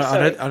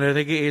I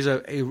think it is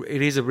a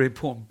really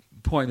important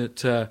point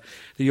that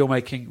you're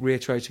making,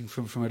 reiterating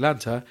from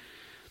Alanta.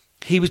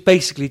 He was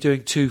basically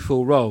doing two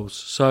full roles.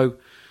 So,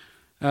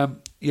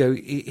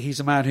 he's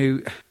a man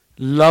who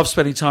loves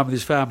spending time with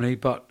his family,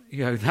 but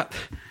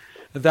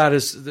that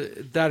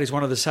is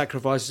one of the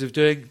sacrifices of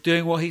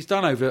doing what he's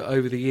done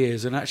over the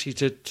years, and actually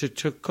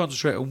to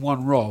concentrate on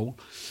one role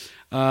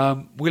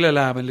will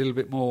allow him a little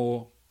bit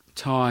more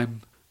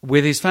time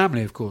with his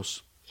family, of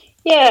course.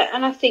 Yeah,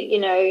 and I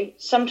think,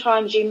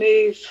 sometimes you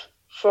move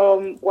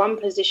from one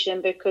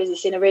position because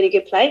it's in a really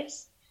good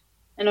place.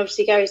 And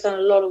obviously Gary's done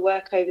a lot of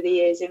work over the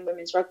years in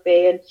women's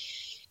rugby. And,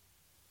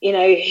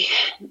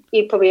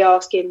 you'd probably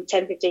ask him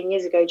 10, 15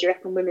 years ago, do you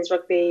reckon women's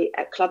rugby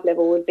at club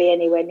level would be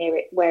anywhere near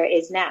it where it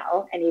is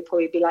now? And he'd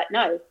probably be like,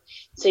 no.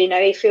 So,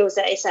 he feels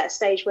that it's at a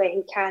stage where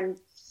he can,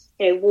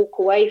 walk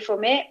away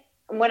from it.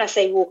 And when I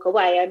say walk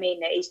away, I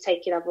mean that he's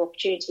taking other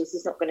opportunities.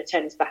 He's not going to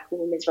turn his back on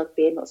women's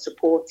rugby and not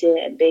support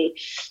it and be,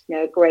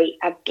 a great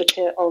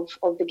advocate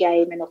of the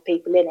game and of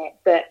people in it.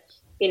 But,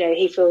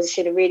 he feels it's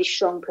in a really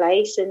strong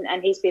place and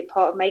he's been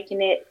part of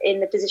making it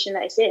in the position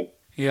that it's in.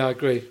 Yeah, I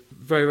agree.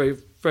 Very,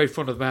 very, very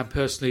fond of the man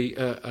personally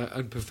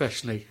and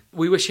professionally.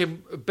 We wish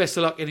him best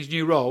of luck in his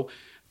new role.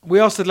 We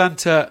asked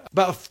Atlanta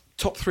about the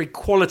top 3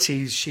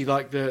 qualities she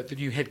liked the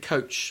new head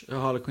coach at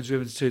Harlequins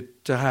Women's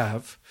to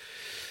have.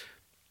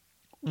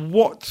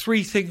 What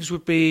 3 things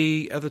would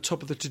be at the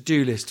top of the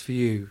to-do list for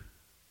you,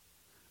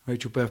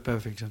 Rachel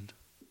Berth-Bevington?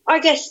 I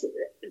guess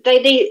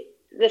the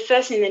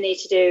first thing they need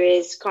to do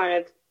is kind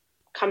of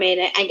come in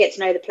and get to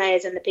know the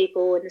players and the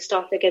people and the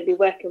staff they're going to be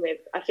working with.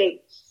 I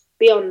think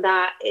beyond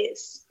that,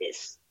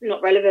 it's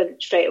not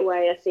relevant straight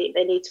away. I think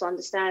they need to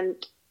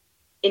understand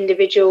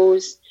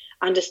individuals,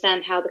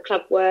 understand how the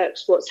club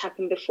works, what's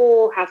happened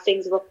before, how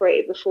things have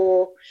operated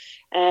before,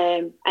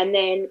 and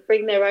then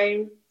bring their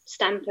own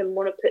stamp and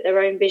want to put their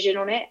own vision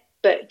on it,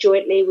 but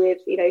jointly with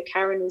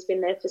Karen, who's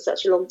been there for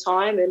such a long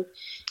time and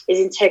is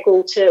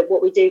integral to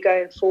what we do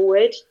going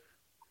forward.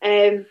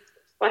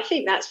 But I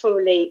think that's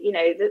probably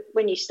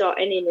when you start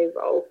any new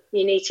role,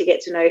 you need to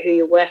get to know who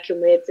you're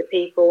working with, the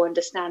people,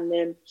 understand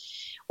them,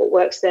 what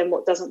works for them,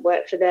 what doesn't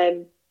work for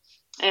them,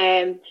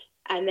 and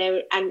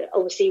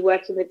obviously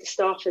working with the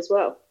staff as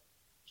well.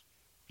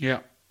 Yeah,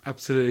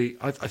 absolutely.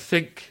 I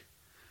think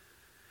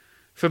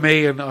for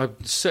me, and I'm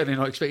certainly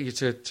not expecting you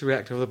to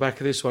react off the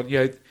back of this one,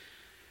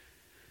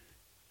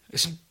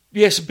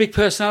 some big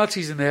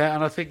personalities in there,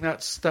 and I think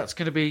that's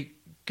going to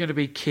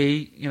be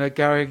key.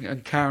 Gary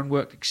and Karen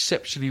worked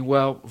exceptionally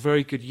well,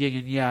 very good yin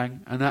and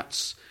yang, and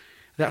that's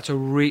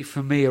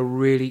for me a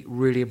really,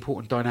 really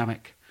important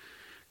dynamic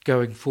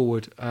going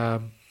forward.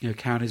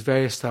 Karen is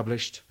very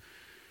established,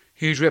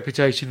 huge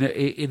reputation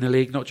in the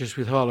league, not just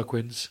with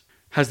Harlequins,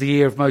 has the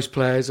ear of most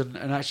players, and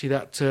actually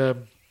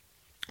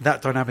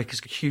that dynamic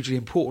is hugely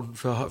important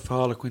for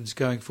Harlequins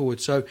going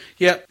forward. So,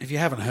 if you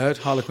haven't heard,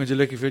 Harlequins are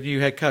looking for a new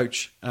head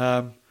coach.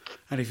 And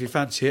if you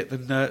fancy it,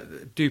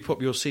 then do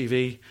pop your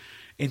CV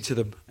into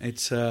them.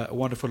 It's a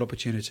wonderful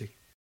opportunity.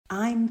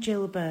 I'm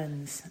Jill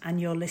Burns,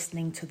 and you're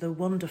listening to the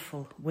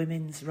wonderful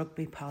Women's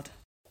Rugby Pod.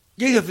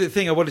 Yeah, the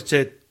thing I wanted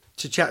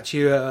to chat to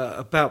you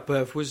about,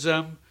 Berth, was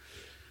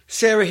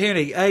Sarah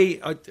Heaney.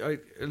 I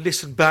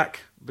listened back,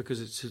 because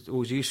it's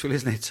always useful,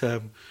 isn't it,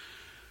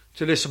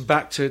 to listen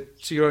back to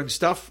your own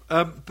stuff.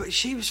 But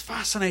she was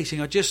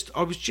fascinating.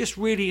 I was just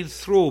really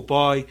enthralled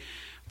by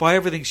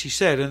everything she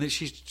said, and that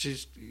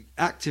she's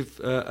active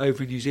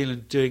over in New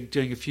Zealand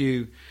doing a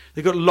few.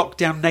 They've got a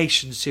Lockdown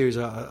Nation series,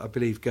 I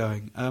believe,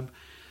 going.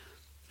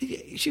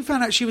 She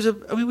found out she was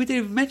we didn't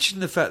even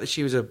mention the fact that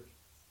she was a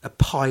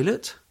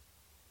pilot.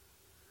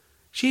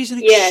 She's an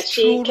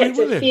she kept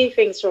a few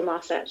things from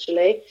us,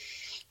 actually.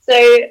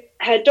 So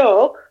her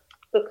dog,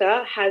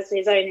 Booker, has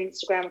his own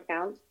Instagram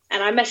account.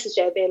 And I messaged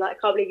her being like, I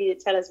can't believe you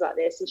didn't tell us about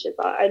this. And she's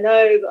like, I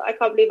know, but I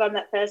can't believe I'm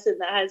that person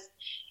that has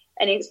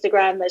an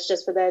Instagram that's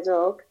just for their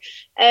dog.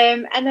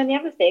 And then the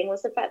other thing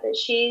was the fact that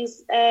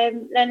she's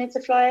learning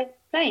to fly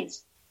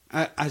planes.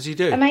 As you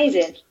do.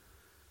 Amazing.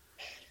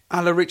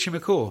 A la Richie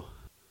McCaw.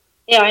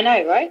 Yeah, I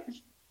know, right?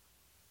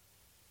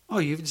 Oh,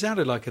 you even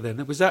sounded like her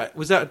then. Was that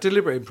a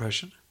deliberate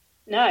impression?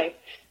 No.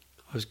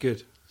 That was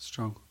good.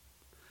 Strong.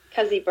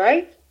 Cuzzy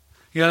bro.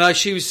 Yeah, no,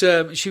 she was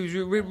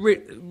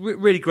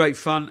really great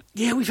fun.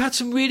 Yeah, we've had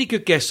some really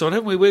good guests on,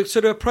 haven't we? We're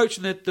sort of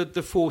approaching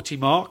the 40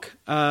 mark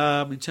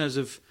in terms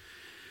of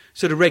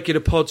sort of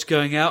regular pods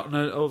going out, and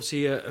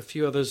obviously a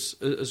few others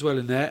as well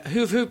in there.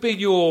 Who've been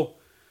your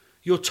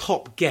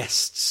top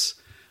guests?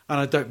 And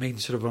I don't mean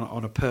sort of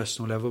on a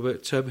personal level,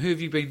 but who have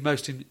you been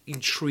most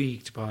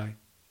intrigued by?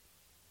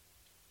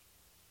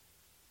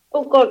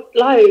 Oh God,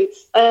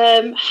 loads.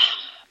 I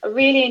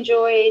really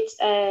enjoyed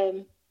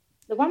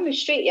the one with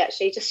Streety,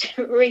 actually, just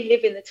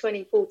reliving the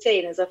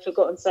 2014, as I've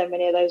forgotten so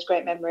many of those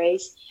great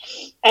memories.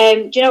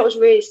 Do you know what was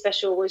really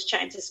special was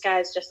chatting to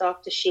Skaz just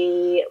after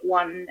she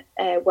won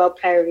World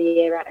Player of the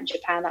Year out in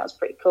Japan. That was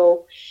pretty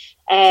cool.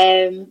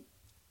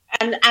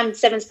 And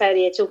Seventh Player of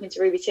the Year, talking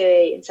to Ruby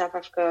Tui in South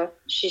Africa.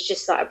 She's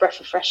just like a breath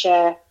of fresh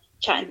air,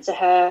 chatting to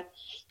her.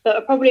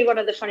 But probably one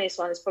of the funniest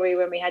ones, probably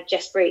when we had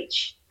Jess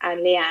Breach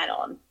and Leanne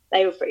on.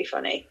 They were pretty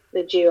funny,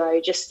 the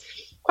duo, just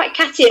quite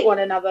catty at one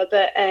another,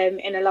 but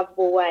in a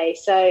lovable way.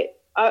 So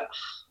I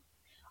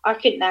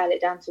couldn't nail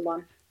it down to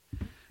one.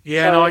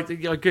 Yeah, so,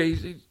 no, I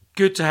agree.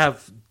 Good to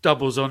have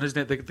doubles on,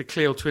 isn't it? The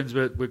Cleo twins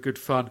were good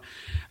fun.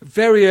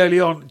 Very early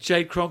on,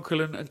 Jade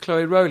Cronkel and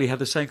Chloe Rowley had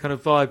the same kind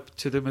of vibe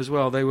to them as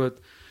well. They were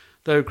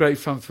great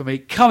fun for me.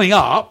 Coming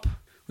up,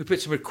 we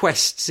put some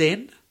requests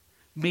in.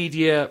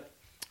 Media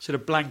sort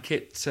of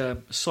blanket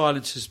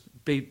silence has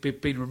been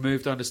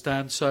removed, I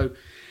understand. So,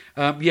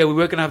 we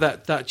were going to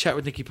have that chat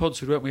with Nikki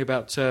Ponsford, weren't we,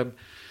 about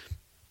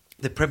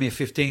the Premier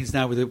 15s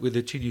now with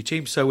the two new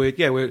teams. So we're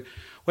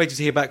waiting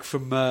to hear back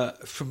from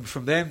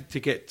them to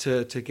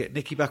get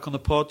Nikki back on the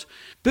pod.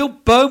 Bill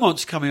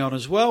Beaumont's coming on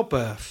as well,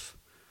 Berth.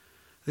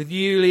 The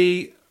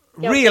newly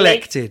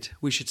re-elected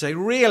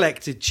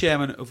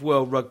chairman of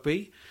World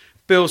Rugby.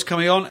 Bill's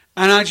coming on.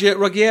 And Angela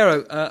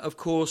Ruggiero, of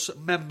course,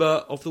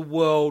 member of the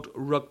World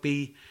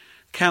Rugby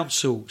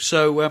Council.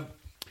 So,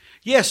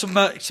 some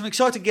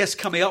exciting guests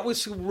coming up. We're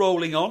still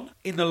rolling on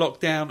in the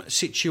lockdown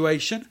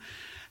situation.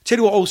 Tell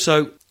you what,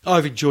 also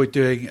I've enjoyed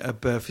doing,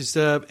 Berth, is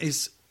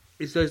those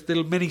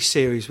little mini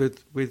series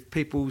with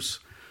people's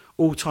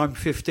all-time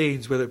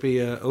 15s, whether it be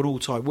an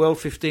all-time World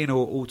 15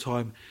 or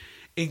all-time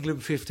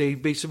England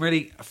 15. Be some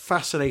really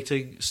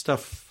fascinating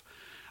stuff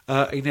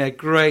in there.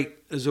 Great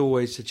as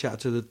always to chat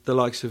to the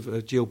likes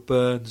of Jill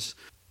Burns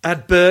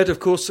and Bird, of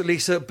course,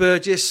 Lisa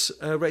Burgess,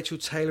 Rachel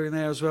Taylor in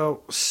there as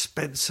well.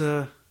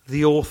 Spencer,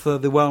 the author,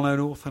 the well-known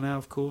author now,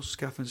 of course,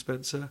 Catherine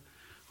Spencer.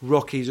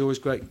 Rocky's always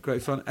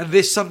great fun. And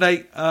this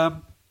Sunday,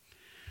 none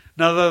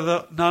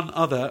other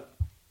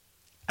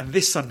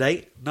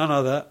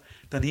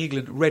than the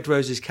England Red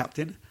Roses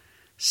captain,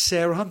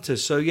 Sarah Hunter.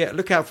 So,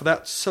 look out for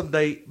that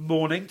Sunday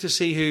morning to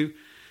see who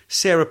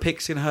Sarah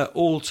picks in her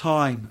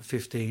all-time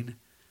 15.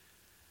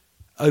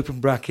 Open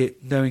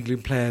bracket, no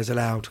England players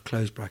allowed,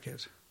 close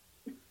bracket.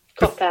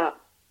 Cop out.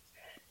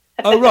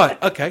 Oh,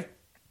 right, okay.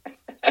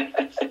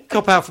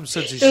 Cop out from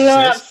Sunsy. Do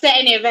not upset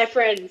any of their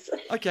friends.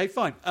 Okay,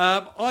 fine.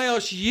 I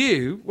asked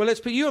you, let's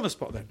put you on the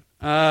spot then.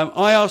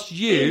 I asked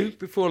you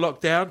before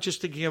lockdown,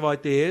 just thinking of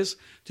ideas,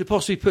 to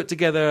possibly put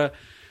together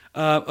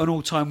an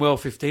all-time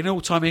World 15, an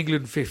all-time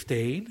England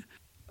 15.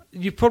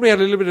 You've probably had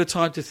a little bit of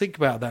time to think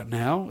about that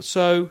now.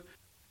 So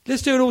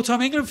let's do an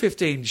all-time England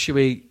 15, shall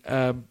we,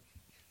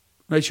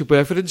 Rachel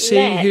Burford, and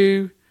see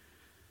who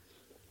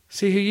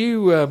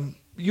you,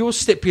 your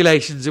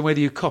stipulations and whether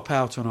you cop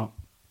out or not.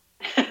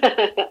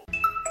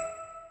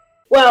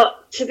 Well,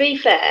 to be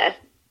fair,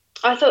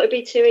 I thought it'd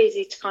be too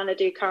easy to kind of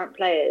do current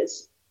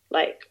players,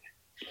 like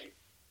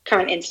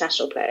current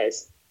international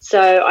players.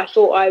 So I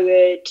thought I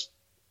would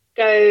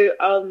go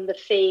on the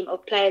theme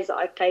of players that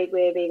I've played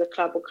with, either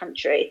club or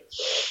country.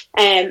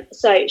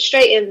 So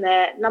straight in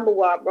there, number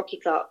one, Rocky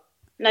Clark.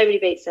 Nobody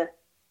beats her.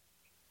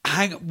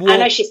 I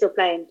know she's still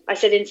playing. I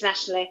said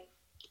internationally.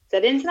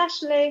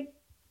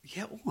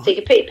 Yeah. So you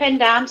can put your pen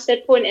down instead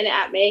of pointing it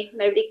at me.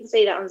 Nobody can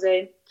see that on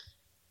Zoom.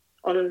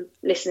 On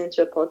listening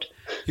to a pod.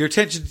 Your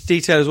attention to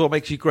detail is what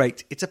makes you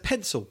great. It's a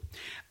pencil.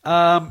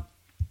 So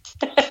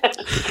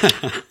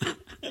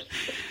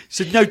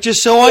no,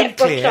 just so I'm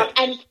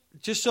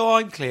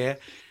clear.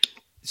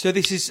 So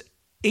this is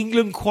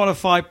England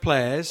qualified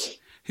players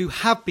who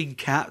have been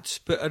capped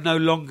but are no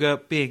longer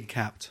being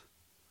capped.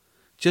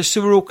 Just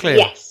so we're all clear.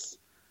 Yes.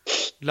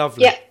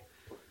 Lovely. Yeah.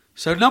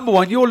 So number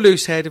one, your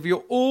loose head of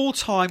your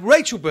all-time,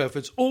 Rachel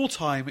Burford's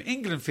all-time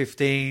England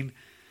 15,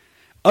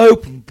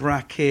 open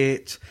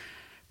bracket,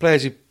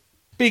 players who've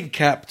been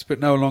capped but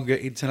no longer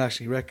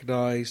internationally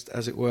recognised,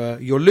 as it were.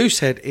 Your loose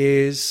head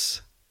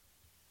is...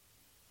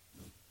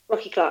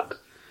 Rocky Clark.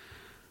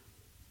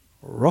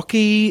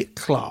 Rocky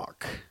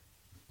Clark.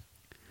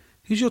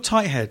 Who's your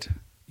tight head?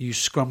 You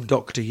scrum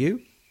doctor,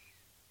 you?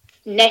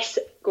 Ness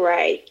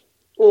Gray.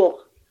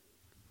 Oh,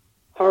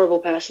 horrible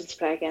person to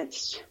play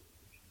against.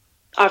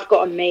 I've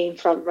got a mean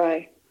front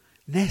row.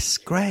 Ness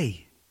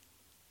Gray.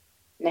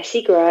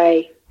 Nessie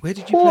Gray. Where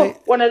did you play?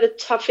 One of the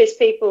toughest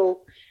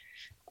people.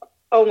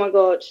 Oh my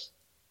God.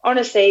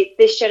 Honestly,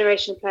 this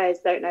generation of players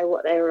don't know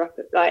what they were up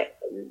at. Like,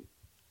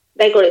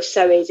 they got it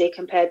so easy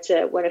compared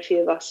to when a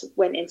few of us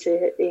went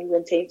into the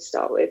England team to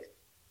start with.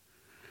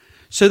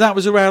 So that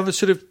was around the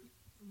sort of,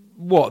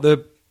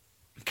 the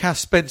Cass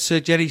Spencer,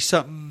 Jenny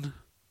Sutton?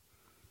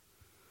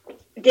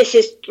 This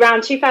is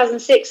around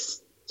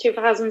 2006,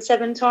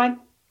 2007 time.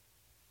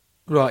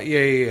 Right,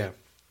 yeah.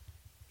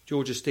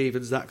 Georgia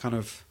Stevens, that kind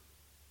of...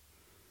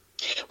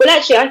 Well,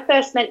 actually, I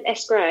first met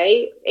Ness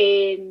Gray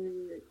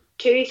in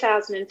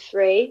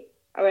 2003.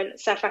 I went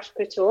South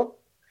Africa tour,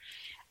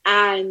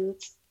 and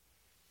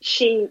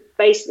she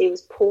basically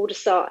was pulled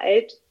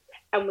aside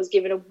and was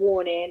given a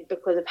warning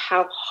because of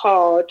how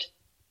hard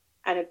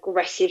and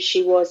aggressive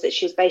she was, that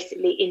she was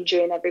basically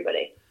injuring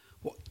everybody.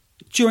 What,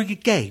 during a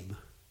game?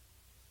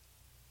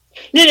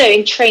 No,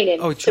 in training.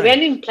 Oh, in so we training.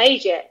 hadn't even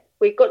played yet.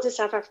 We got to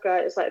South Africa.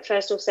 It was like the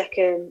first or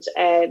second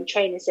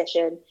training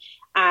session,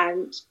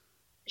 and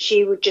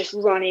she would just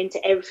run into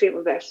everything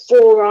with her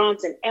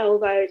forearms and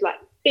elbows, like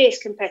fierce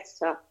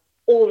competitor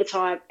all the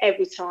time,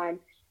 every time.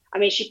 I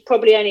mean, she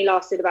probably only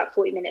lasted about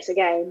 40 minutes a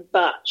game,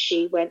 but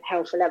she went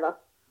hell for leather.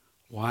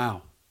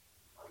 Wow.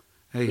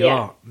 There you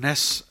are.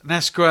 Ness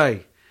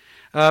Gray.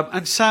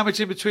 And sandwiched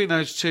in between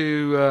those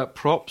two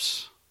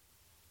props?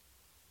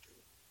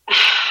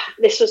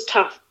 this was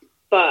tough,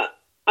 but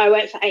I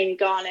went for Amy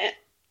Garnett.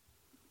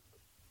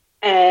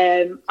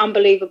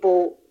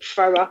 Unbelievable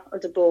thrower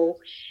of the ball,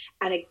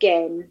 and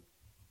again,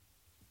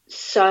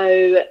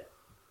 so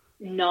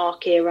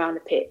narky around the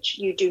pitch.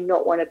 You do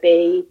not want to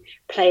be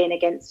playing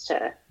against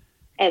her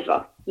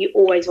ever. You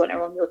always want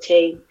her on your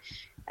team.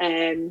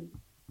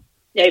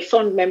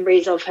 Fond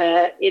memories of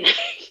her,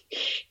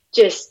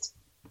 just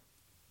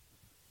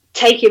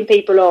taking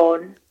people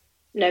on,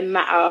 no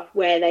matter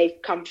where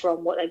they've come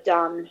from, what they've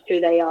done, who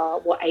they are,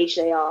 what age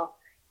they are.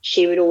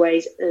 She would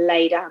always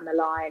lay down the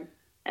line.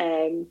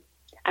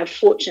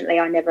 Unfortunately,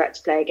 I never had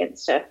to play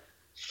against her.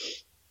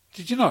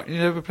 Did you not? You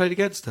never played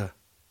against her?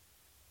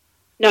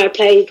 No, I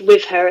played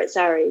with her at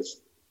Sarries.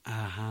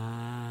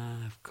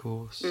 Of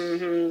course.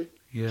 Mm-hmm.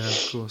 Yeah,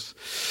 of course.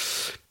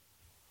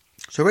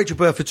 So Rachel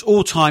Burford's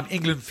all-time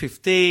England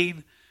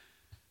 15,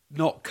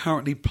 not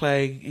currently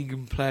playing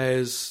England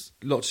players,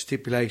 lots of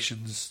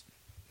stipulations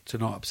to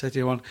not upset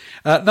anyone.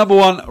 Number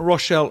 1,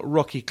 Rochelle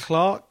Rocky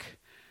Clark.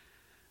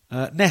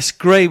 Ness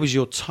Gray was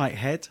your tight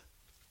head.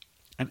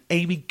 And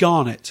Amy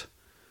Garnett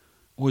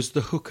was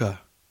the hooker.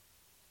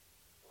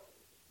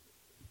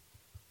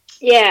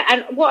 Yeah,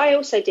 and what I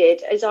also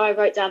did is I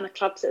wrote down the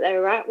clubs that they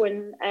were at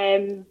when,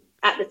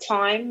 at the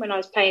time when I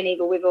was playing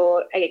either with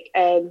or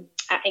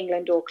at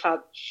England or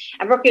club.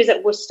 And Rocky was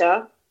at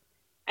Worcester,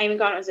 Amy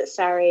Garnett was at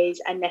Sarries,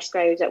 and Ness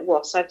Gray was at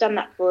Wasps. So I've done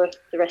that for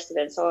the rest of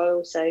them. So I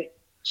also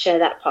share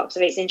that part.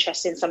 So it's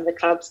interesting, some of the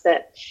clubs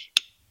that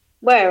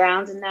were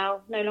around and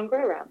now no longer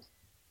around.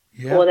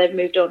 Yeah. Or they've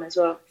moved on as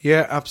well.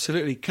 Yeah,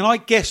 absolutely. Can I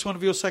guess one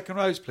of your second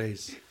rows,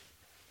 please?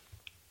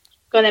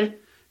 Go on then.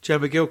 Joe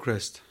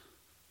McGilchrist.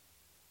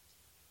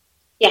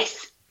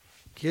 Yes.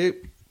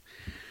 Cute.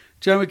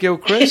 Joe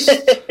McGilchrist.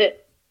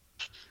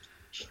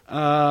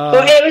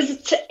 Well,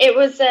 it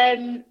was.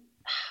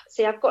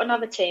 See, I've got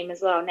another team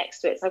as well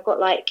next to it. So I've got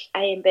like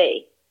A and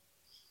B.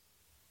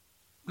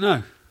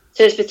 No.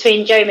 So it's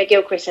between Joe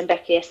McGilchrist and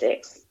Becky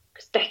Essex.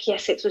 Because Becky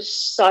Essex was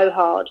so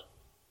hard.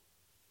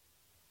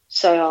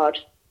 So hard.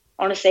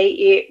 Honestly,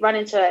 you run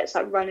into it, it's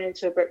like running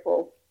into a brick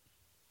wall.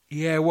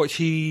 Yeah,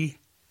 she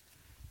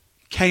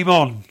came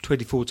on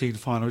 2014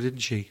 final, didn't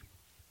she?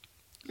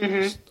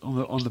 Mm-hmm.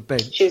 On the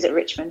bench. She was at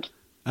Richmond.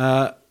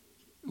 Can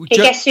you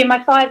guess who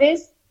my 5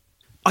 is?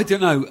 I don't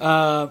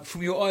know.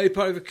 From your early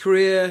part of your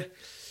career,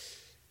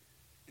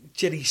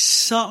 Jenny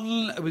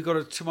Sutton. We got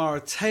a Tamara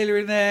Taylor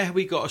in there.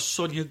 We got a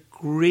Sonia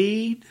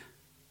Green.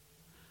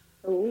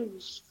 Ooh.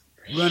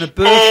 Rona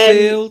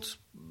Burfield.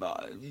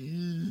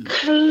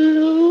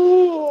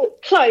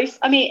 Close.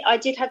 I mean, I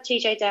did have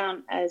TJ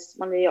Down as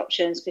one of the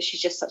options because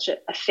she's just such a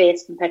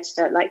fierce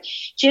competitor. Like,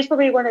 she was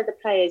probably one of the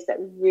players that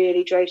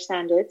really drove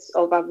standards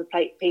of other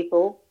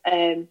people.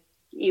 I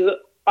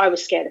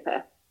was scared of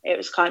her. It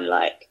was kind of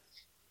like,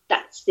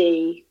 that's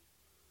the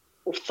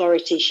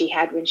authority she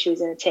had when she was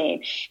in a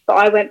team. But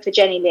I went for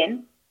Jenny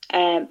Lynn,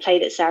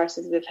 played at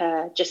Saracens with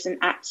her, just an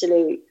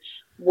absolute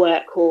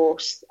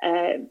workhorse,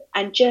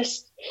 and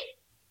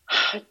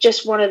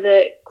just one of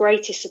the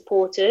greatest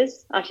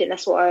supporters. I think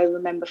that's what I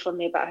remember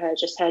fondly about her,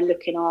 just her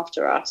looking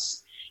after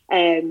us,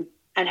 and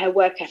her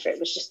work ethic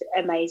was just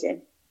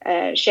amazing.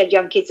 She had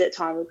young kids at the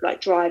time who would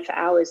like drive for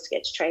hours to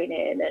get to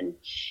training, and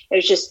it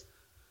was just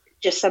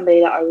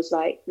somebody that I was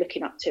like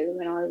looking up to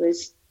when I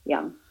was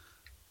young.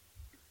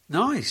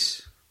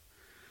 Nice.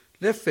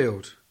 Left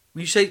field.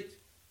 When you say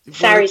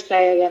Sarries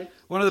player again.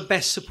 One of the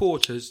best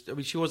supporters. I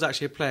mean, she was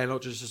actually a player,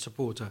 not just a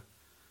supporter.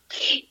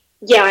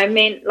 Yeah, I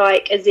mean,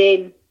 like, as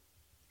in,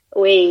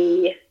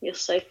 you're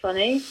so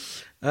funny.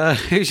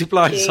 Who's your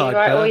blind side? You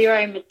write all your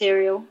own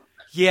material.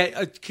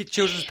 Yeah,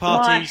 children's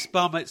parties,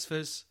 bar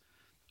mitzvahs,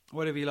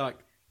 whatever you like.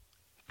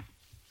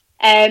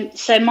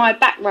 So my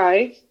back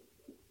row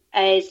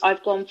is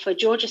I've gone for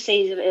Georgia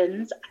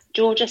Stevens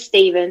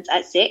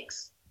at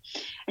 6,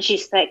 and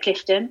she's at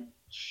Clifton.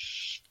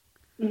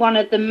 One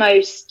of the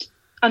most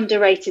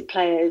underrated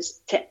players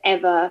to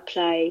ever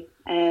play,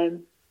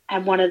 and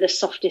one of the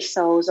softest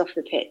souls off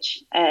the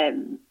pitch.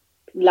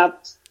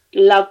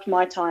 Loved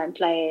my time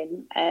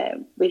playing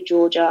with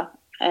Georgia.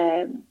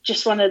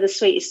 Just one of the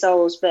sweetest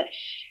souls, but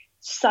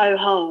so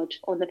hard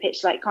on the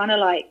pitch, like kind of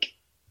like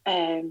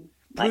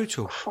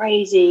brutal, like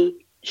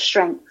crazy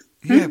strength.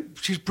 Yeah,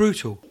 she's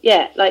brutal.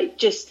 Yeah, like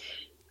just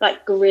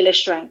like gorilla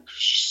strength.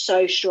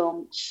 So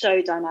strong,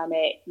 so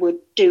dynamic. Would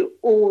do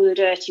all the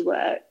dirty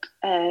work.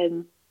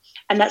 And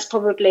that's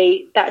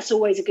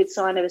always a good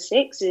sign of a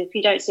 6. If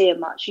you don't see it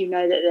much, you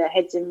know that their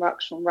head's in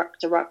rucks from ruck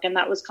to ruck, and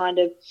that was kind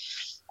of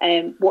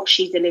what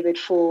she delivered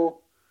for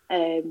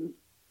England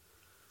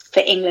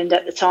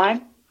at the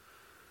time.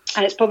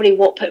 And it's probably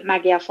what put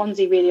Maggie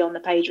Alfonsi really on the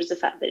page, was the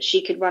fact that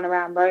she could run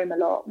around Rome a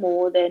lot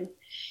more than,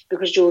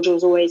 because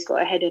Georgia's always got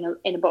her head in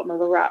the bottom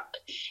of a ruck.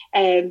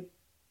 But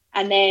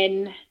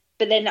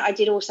then I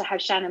did also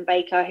have Shannon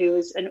Baker, who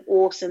was an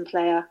awesome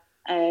player.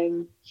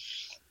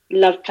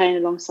 Loved playing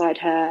alongside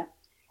her.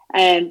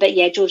 But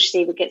yeah, Georgia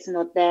Stewart gets a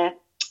nod there.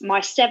 My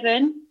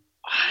 7,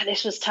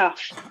 this was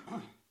tough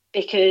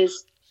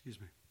because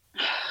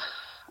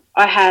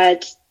I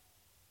had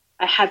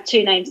I have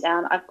two names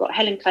down. I've got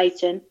Helen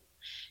Clayton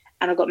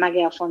and I've got Maggie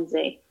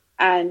Alfonsi.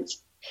 And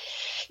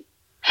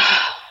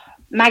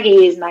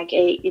Maggie is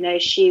Maggie. You know,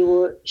 she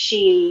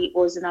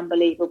was an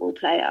unbelievable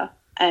player,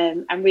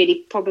 and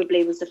really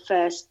probably was the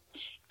first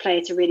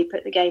player to really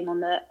put the game on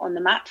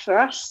the map for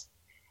us.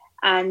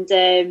 And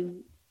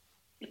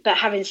but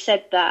having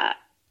said that,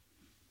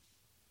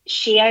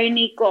 she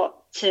only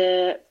got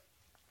to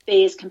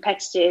be as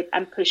competitive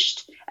and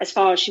pushed as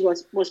far as she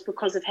was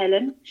because of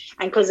Helen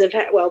and because of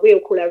her, well, we all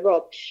call her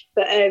Rob,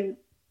 but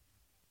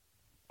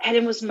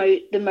Helen was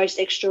the most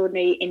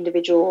extraordinary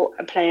individual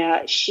and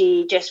player.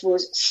 She just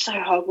was so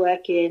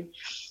hardworking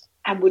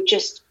and would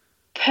just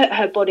put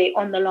her body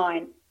on the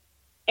line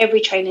every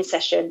training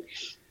session,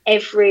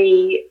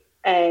 every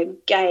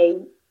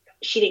game.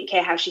 She didn't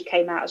care how she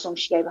came out as long as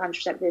she gave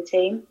 100% for the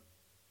team.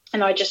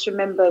 And I just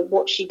remember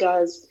what she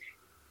does,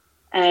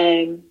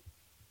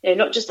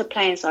 not just the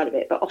playing side of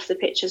it, but off the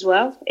pitch as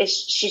well.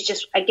 She's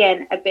just,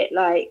 again, a bit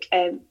like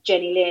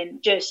Jenny Lynn,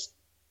 just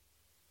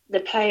the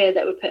player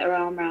that would put her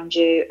arm around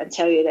you and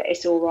tell you that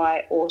it's all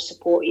right, or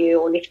support you,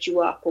 or lift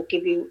you up, or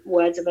give you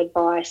words of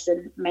advice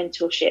and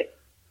mentorship.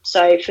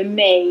 So for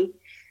me,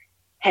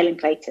 Helen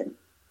Clayton.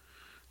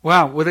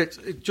 Wow. Well,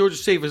 Georgia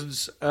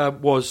Stevens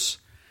was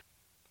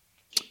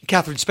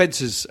Catherine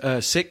Spencer's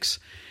 6,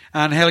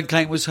 and Helen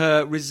Clayton was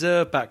her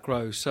reserve back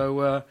row.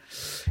 So,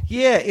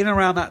 in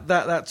around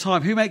that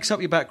time. Who makes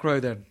up your back row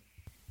then?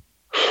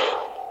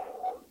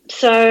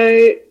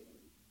 So,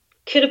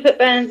 could have put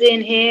Burns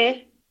in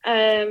here.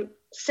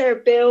 Sarah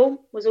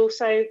Bill was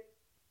also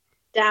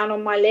down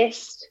on my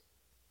list.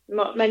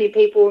 Not many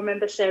people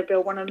remember Sarah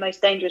Bill, one of the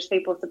most dangerous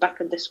people at the back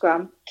of the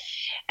scrum.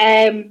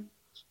 But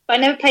I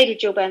never played with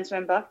Jill Burns,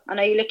 remember? I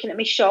know you're looking at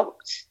me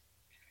shocked.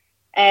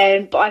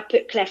 But I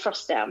put Claire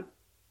Frost down.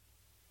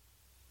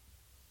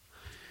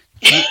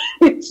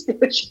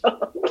 Still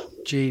shocked.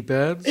 G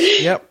Burns.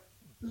 Yep.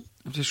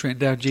 I've just written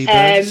down G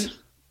Burns.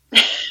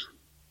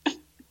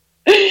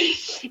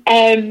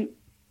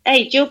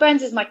 Hey, Jill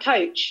Burns is my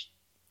coach.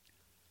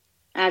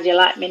 How do you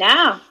like me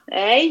now?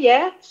 Hey,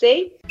 yeah,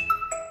 see?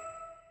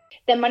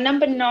 Then my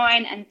number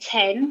 9 and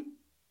 10,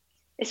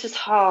 this was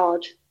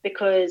hard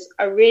because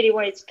I really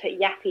wanted to put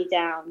Yappy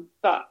down,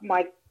 but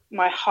my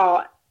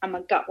heart and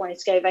my gut wanted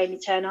to go with Amy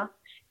Turner.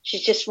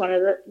 She's just one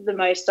of the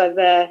most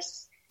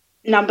diverse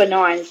number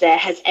 9s there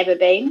has ever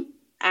been.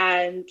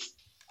 And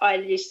I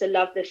used to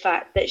love the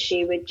fact that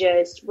she would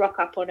just rock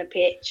up on a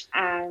pitch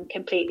and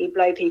completely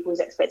blow people's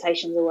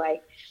expectations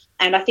away.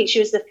 And I think she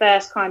was the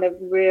first kind of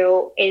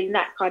real, in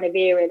that kind of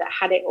era, that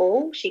had it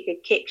all. She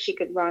could kick, she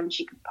could run,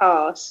 she could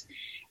pass.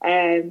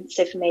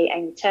 So for me,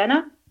 Amy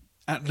Turner.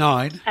 At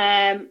 9,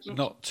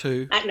 not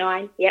 2. At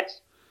 9, yep.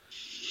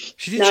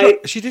 She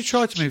did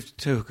try to move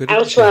to hooker,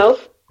 didn't she? L12.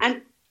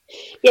 And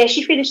yeah,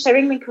 she finished her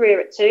England career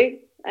at 2.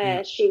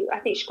 I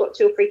think she got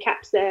 2 or 3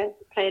 caps there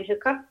playing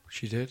hooker.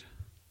 She did.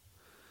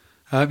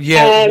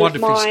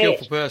 Wonderfully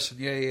skillful person.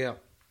 Yeah.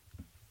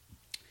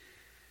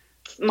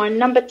 My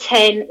number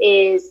 10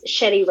 is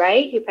Shelley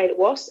Ray, who played at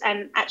Wasps,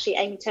 and actually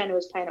Amy Turner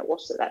was playing at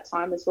Wasps at that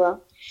time as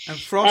well. And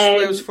Frost,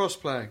 where was Frost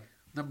playing?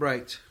 Number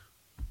 8.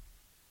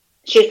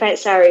 She was playing at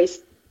Sarries.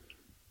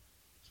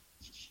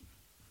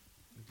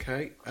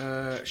 Okay.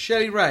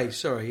 Shelley Ray,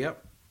 sorry,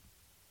 yep.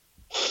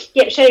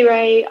 Yep, Shelley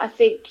Ray, I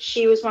think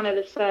she was one of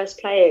the first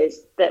players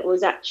that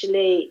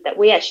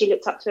we actually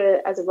looked up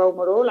to as a role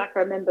model. Like,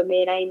 I remember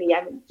me and Amy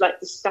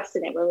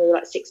discussing it when we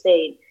were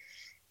 16.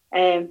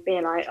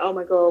 Being like, oh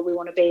my God, we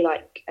want to be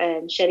like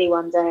Shelley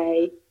one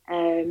day.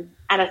 And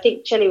I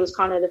think Shelley was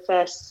kind of the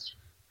first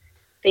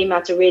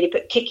female to really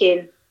put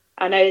kicking.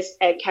 I know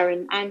there's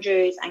Karen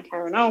Andrews and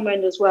Karen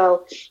Almond as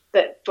well,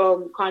 but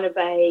from kind of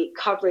a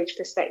coverage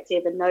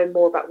perspective and knowing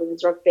more about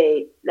women's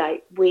rugby,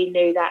 like, we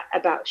knew that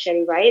about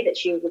Shelley Ray, that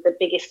she was the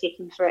biggest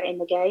kicking threat in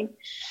the game.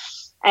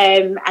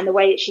 And the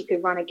way that she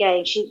could run a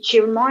game,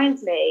 she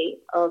reminds me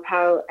of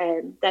how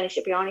Danny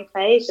Cipriani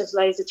plays. There's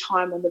loads of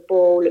time on the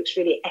ball, looks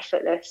really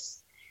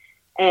effortless.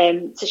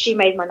 So she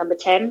made my number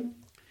 10.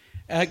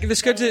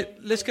 Let's go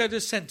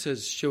to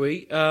centres, shall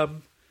we?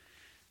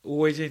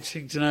 Always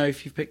interesting to know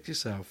if you picked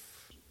yourself.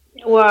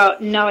 Well,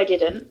 no, I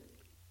didn't.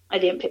 I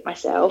didn't pick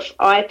myself.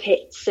 I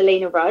picked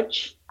Selena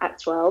Rudge at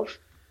 12.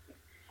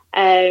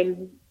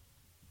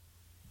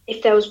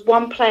 If there was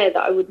one player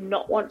that I would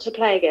not want to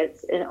play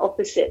against in an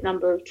opposite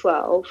number of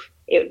 12,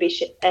 it would be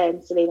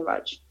Selena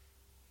Rudge.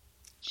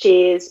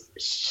 She is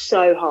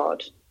so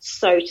hard,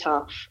 so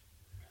tough,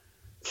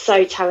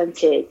 so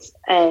talented,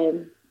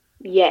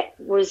 yet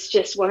was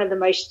just one of the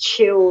most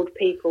chilled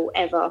people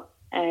ever.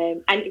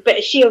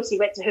 But she obviously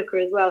went to hooker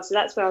as well, so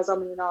that's where I was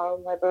on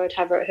whether I'd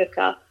have her at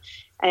hooker.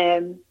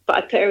 But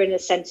I put her in the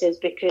centres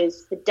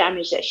because the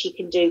damage that she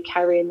can do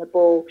carrying the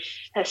ball,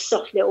 her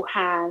soft little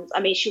hands.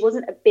 I mean, she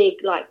wasn't a big,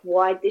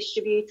 wide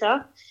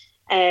distributor.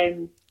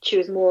 She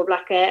was more of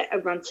like a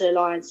run to the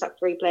line, suck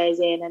 3 players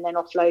in and then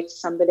offload to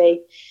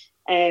somebody,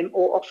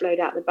 or offload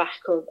out the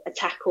back of a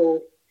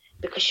tackle,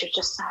 because she was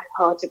just so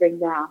hard to bring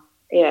down.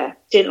 Yeah,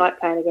 didn't like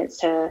playing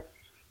against her.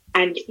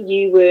 And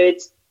you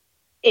would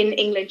in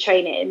England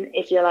training,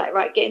 if you're like,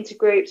 right, get into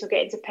groups or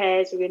get into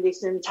pairs, we're going to do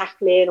some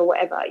tackling or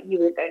whatever, you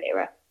wouldn't go near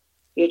her.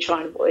 You'd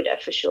try and avoid her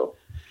for sure.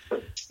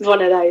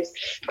 One of those,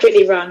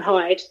 quickly run,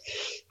 hide,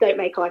 don't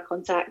make eye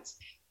contact.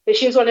 But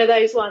she was one of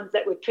those ones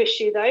that would push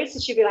you though. So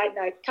she'd be like,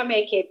 no, come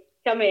here, kid,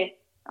 come here.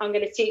 I'm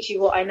going to teach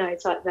you what I know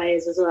type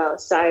players as well.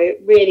 So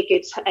really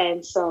good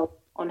soul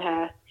on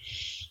her.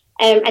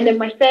 And then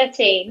my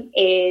 13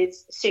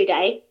 is Sue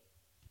Day.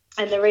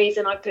 And the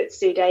reason I put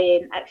Sue Day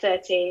in at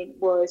 13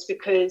 was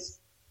because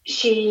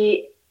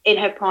she, in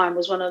her prime,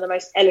 was one of the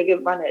most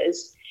elegant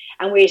runners.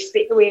 And we used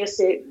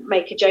to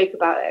make a joke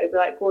about it. We'd be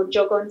like, go on,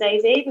 jog on,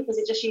 Daisy, because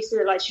it just used to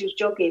look like she was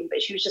jogging,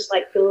 but she was just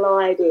like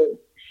gliding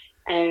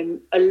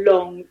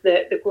along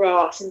the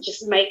grass and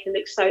just make it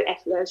look so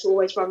effortless,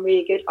 always run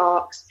really good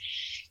arcs.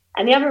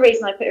 And the other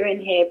reason I put her in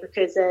here,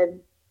 because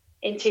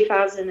in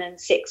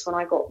 2006, when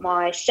I got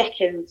my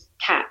second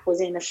cap,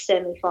 was in a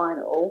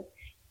semi-final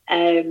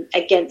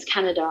against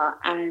Canada.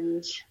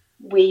 And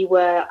we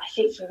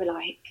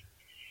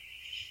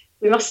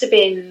must have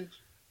been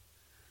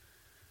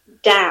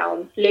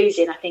down,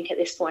 losing, I think, at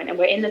this point, and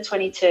we're in the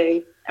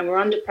 22 and we're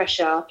under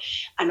pressure,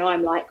 and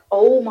I'm like,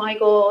 oh my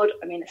god,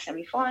 I'm in a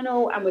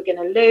semi-final and we're going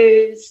to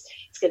lose,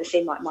 it's going to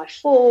seem like my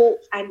fault.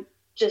 And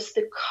just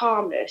the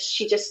calmness,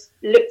 she just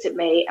looked at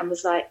me and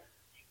was like,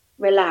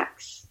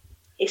 relax,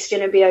 it's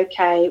going to be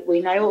okay,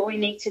 we know what we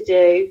need to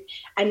do.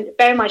 And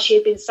bear in mind, she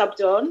had been subbed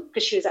on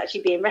because she was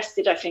actually being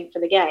rested, I think, for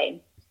the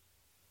game.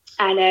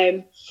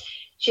 And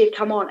she had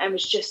come on and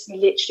was just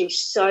literally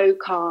so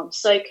calm,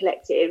 so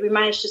collected. We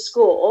managed to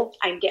score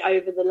and get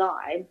over the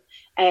line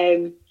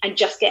and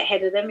just get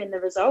ahead of them in the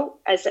result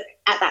at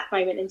that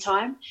moment in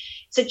time.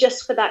 So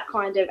just for that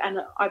kind of, and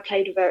I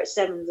played with her at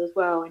sevens as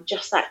well, and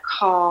just that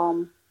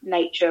calm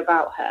nature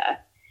about her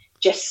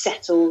just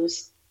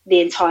settles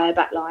the entire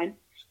back line.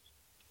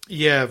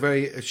 Yeah,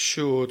 very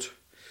assured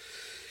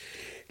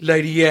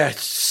lady, yeah,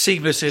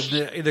 seamless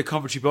in the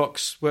commentary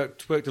box.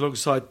 Worked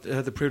alongside,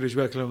 had the privilege of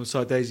working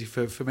alongside Daisy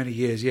for many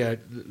years. Yeah,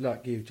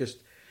 like you,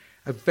 just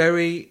a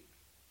very.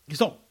 There's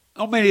not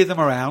many of them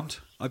around.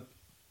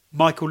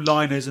 Michael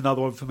Liner's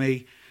another one for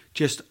me.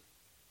 Just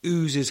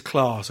oozes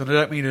class, and I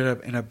don't mean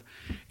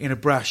in a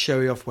brash,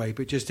 showy off way,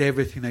 but just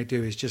everything they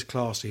do is just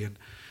classy,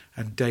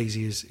 and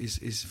Daisy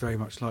is very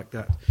much like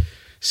that.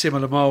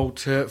 Similar mould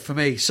for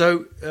me.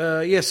 So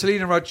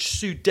Selena Rudge,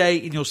 Sue Day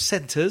in your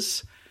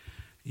centres.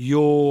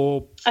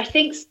 I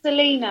think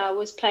Selena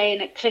was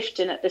playing at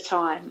Clifton at the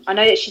time. I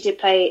know that she did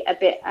play a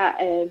bit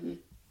at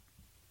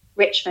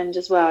Richmond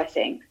as well, I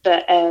think.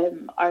 But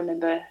I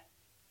remember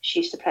she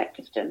used to play at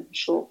Clifton, I'm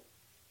sure.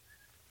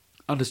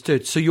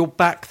 Understood. So your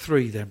back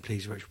three then,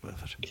 please, Rachel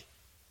Burford.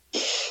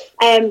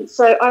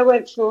 So I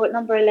went for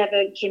number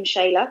 11, Kim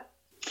Shayler.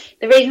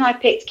 The reason I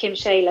picked Kim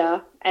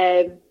Shayler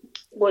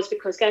was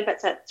because going back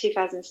to that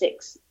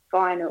 2006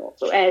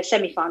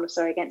 semi-final,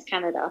 against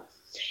Canada.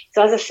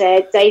 So as I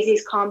said,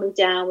 Daisy's calmed me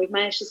down. We've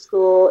managed to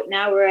score.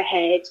 Now we're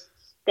ahead.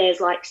 There's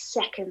like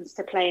seconds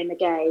to play in the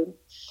game.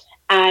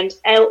 And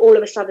all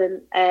of a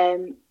sudden,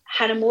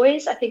 Hannah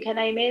Moyes, I think her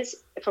name is,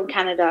 from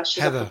Canada.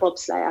 She's like a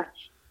bobslayer.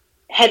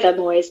 Heather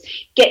Moyes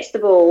gets the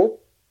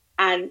ball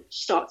and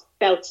starts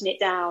belting it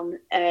down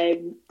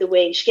the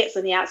wing. She gets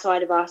on the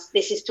outside of us.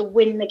 This is to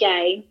win the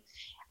game.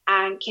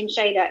 And Kim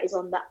Shayler is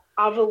on the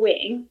other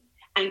wing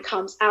and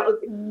comes out of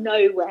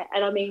nowhere.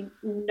 And I mean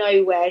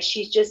nowhere.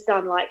 She's just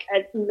done like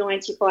a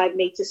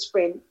 95-metre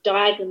sprint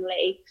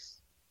diagonally,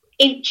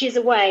 inches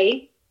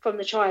away from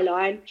the try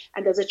line,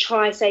 and does a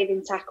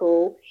try-saving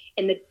tackle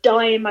in the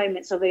dying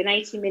moments of an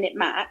 80-minute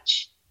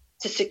match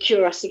to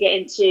secure us to get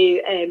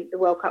into the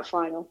World Cup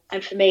final.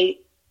 And for me,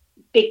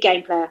 big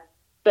game player.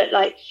 But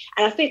and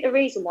I think the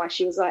reason why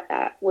she was like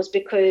that was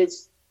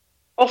because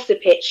off the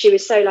pitch, she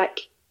was so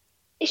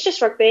it's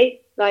just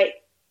rugby.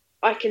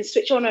 I can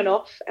switch on and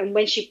off. And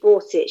when she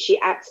brought it, she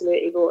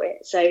absolutely brought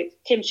it. So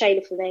Kim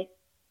Shayler for me.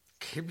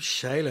 Kim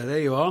Shayler, there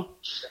you are.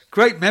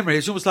 Great memory.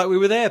 It's almost like we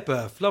were there,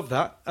 Berth. Love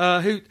that.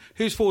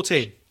 Who's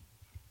 14?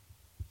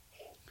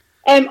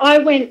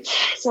 I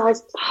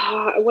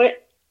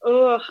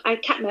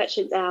Cat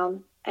Merchant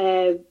down.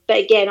 But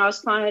again, I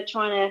was kind of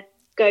trying to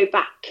go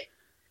back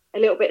a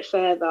little bit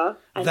further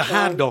and the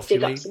handoff,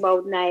 dig up some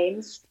old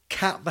names.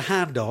 Cat the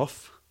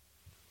handoff.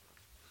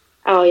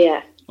 Oh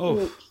yeah,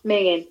 oh.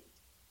 Minging,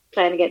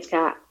 playing against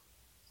Cat,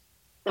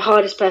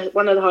 one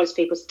of the hardest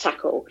people to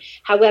tackle.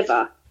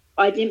 However,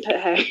 I didn't put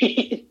her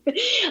in.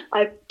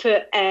 I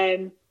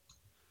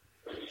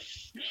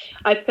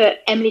put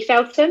Emily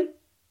Felton.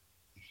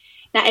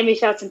 Now, Emily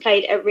Felton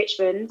played at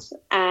Richmond,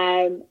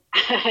 and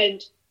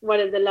one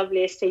of the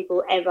loveliest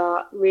people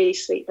ever. Really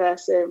sweet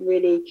person,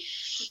 really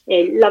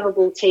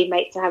lovable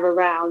teammate to have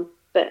around.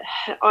 But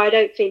I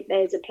don't think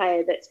there's a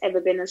player that's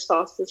ever been as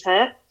fast as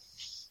her.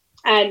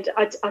 And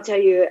I'll tell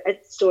you a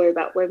story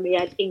about when we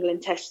had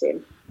England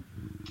testing.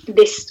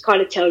 This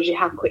kind of tells you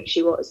how quick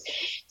she was.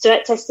 So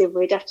at testing,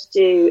 we'd have to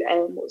do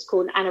what's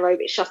called an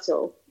anaerobic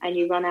shuttle, and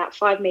you run out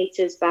 5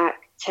 metres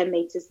back, 10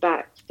 metres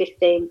back,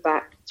 15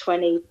 back,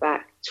 20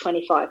 back,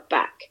 25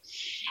 back.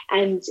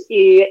 And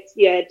you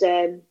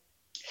had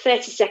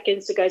 30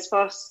 seconds to go as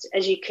fast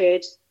as you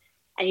could,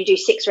 and you do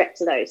 6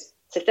 reps of those.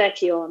 So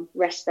 30 on,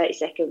 rest 30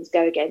 seconds,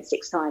 go again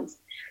 6 times.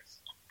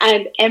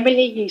 And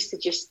Emily used to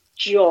just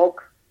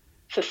jog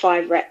for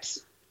 5 reps,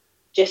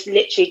 just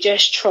literally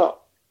just trot.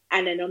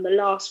 And then on the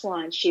last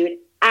one, she would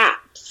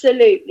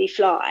absolutely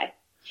fly.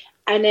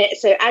 And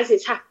so as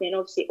it's happening,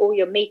 obviously all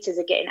your meters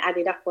are getting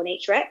added up on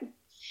each rep.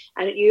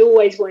 And you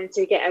always wanted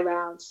to get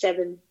around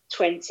 7:20,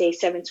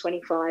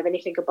 7:25,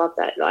 anything above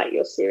that, like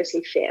you're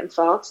seriously fit and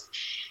fast.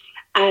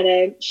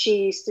 And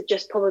she used to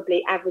just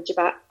probably average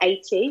about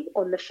 80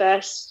 on the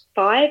first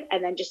 5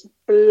 and then just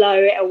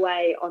blow it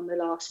away on the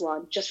last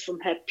one, just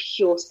from her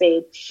pure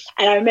speed.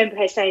 And I remember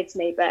her saying to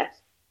me, Beth,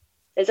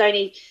 there's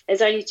only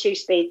 2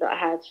 speeds that I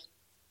have,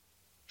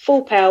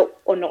 full pelt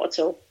or not at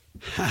all.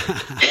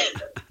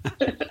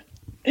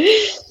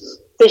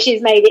 So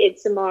she's made it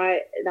into my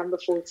number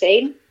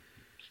 14.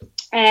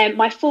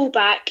 My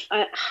fullback,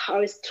 I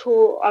was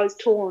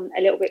torn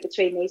a little bit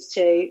between these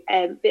two.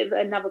 Bit of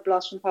another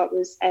blast from the park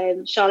was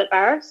Charlotte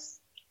Barras.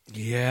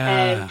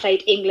 Yeah.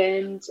 Played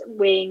England,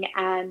 wing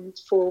and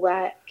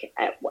fullback.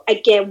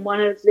 Again,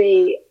 one of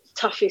the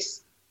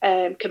toughest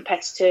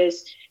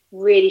competitors,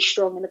 really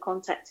strong in the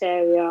contact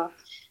area.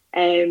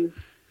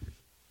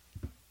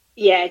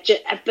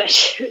 But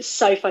she was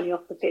so funny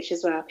off the pitch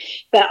as well.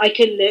 But I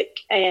couldn't look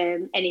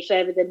any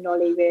further than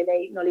Nolly,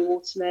 really. Nolly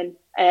Waterman,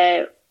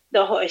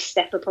 the hottest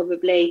stepper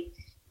probably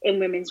in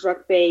women's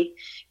rugby.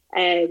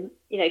 Can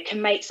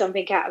make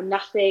something out of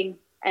nothing,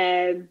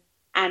 and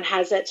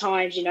has at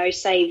times,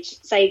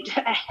 saved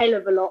a hell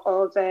of a lot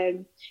of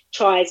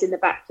tries in the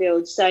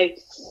backfield. So,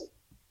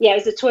 yeah, it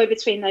was a toy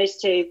between those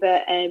two,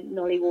 but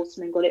Nolly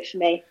Waterman got it for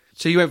me.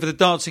 So you went for the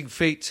dancing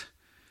feet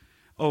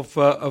of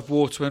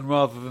Waterman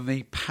rather than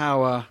the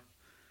power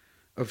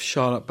of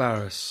Charlotte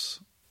Barras.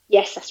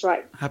 Yes, that's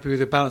right. Happy with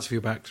the balance of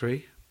your back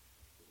three?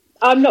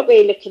 I'm not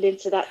really looking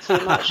into that too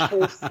much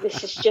because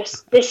this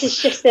is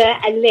just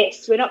a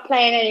list. We're not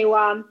playing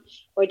anyone.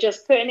 We're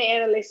just putting it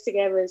in a list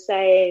together and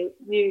saying,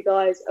 you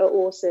guys are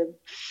awesome.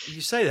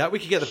 You say that, we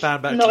could get the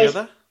band back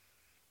together.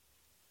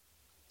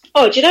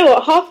 Oh, do you know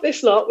what? Half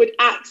this lot would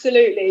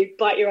absolutely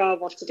bite your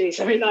arm off to do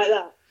something like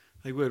that.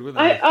 They would, wouldn't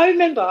they? I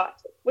remember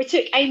we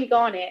took Amy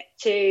Garnett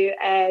to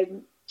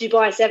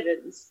Dubai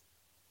Sevens.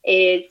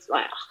 I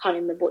can't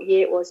remember what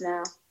year it was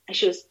now. And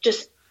she was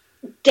just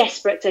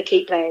desperate to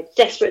keep playing,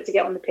 desperate to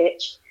get on the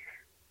pitch.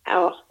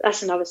 Oh,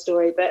 that's another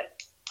story, but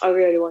I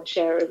really want to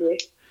share it with you.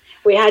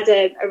 We had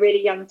a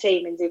really young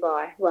team in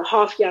Dubai. Well,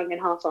 half young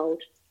and half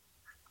old.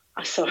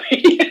 I'm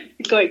sorry.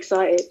 Got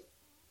excited.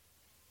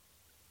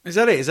 Is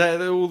that it? Is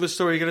that all the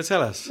story you're going to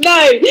tell us?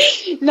 No,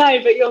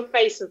 but your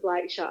face was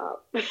like, shut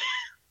up.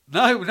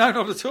 No,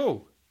 not at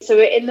all. So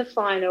we're in the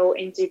final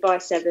in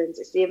Dubai Sevens.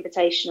 It's the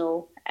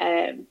Invitational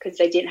because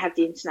they didn't have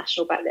the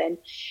International back then.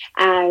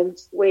 And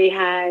we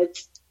had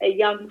a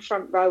young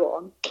front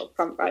row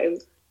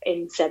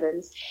in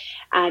Sevens.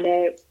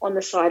 And on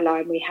the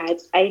sideline, we had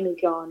Amy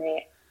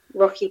Garnett,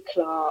 Rocky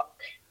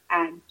Clark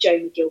and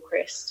Joan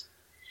Gilchrist.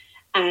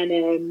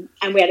 And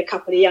we had a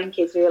couple of young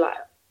kids. We were like,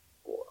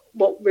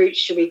 what route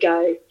should we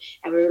go?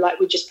 And we were like,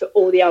 we just put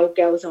all the old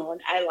girls on,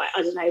 and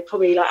I don't know,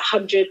 probably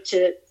 100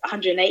 to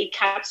 180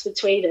 caps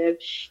between them.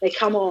 They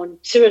come on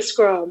to a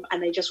scrum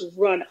and they just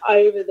run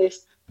over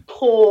this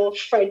poor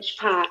French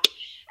pack.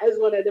 It was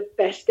one of the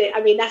best things.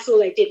 I mean, that's all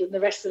they did in the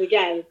rest of the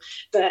game,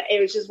 but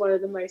it was just one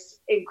of the most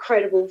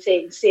incredible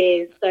things,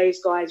 seeing those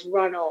guys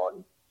run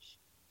on.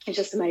 It's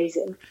just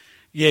amazing.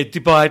 Yeah,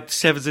 Dubai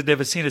Sevens had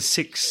never seen a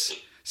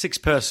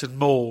six-person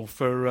maul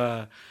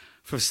for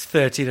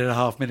 13 and a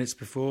half minutes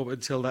before,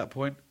 until that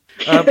point.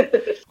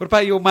 What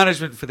about your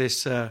management for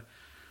this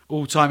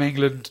all-time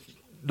England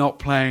not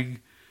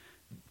played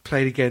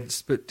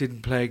against, but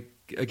didn't play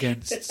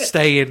against,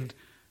 stay in,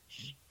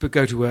 but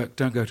go to work,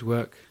 don't go to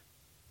work,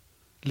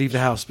 leave the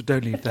house, but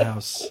don't leave the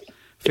house,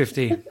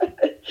 15?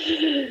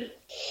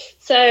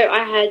 So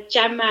I had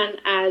Jan Man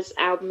as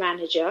our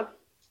manager,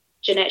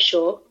 Jeanette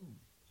Shaw.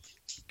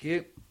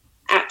 Cute.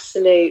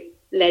 Absolute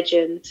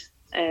legend.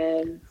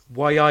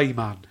 Why are you,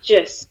 man?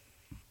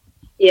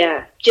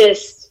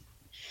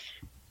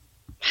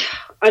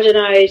 I don't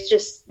know, it's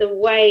just the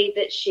way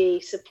that she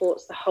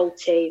supports the whole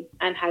team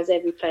and has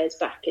every player's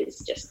back is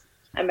just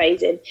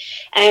amazing.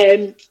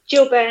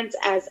 Jill Burns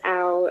as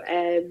our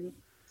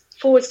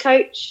forwards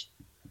coach,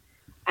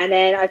 and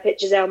then I put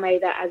Giselle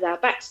Mather as our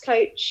backs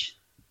coach.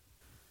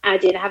 I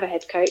didn't have a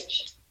head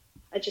coach,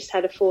 I just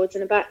had a forwards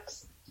and a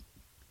backs.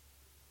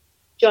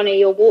 Johnny,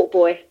 your water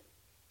boy.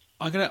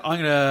 I'm quite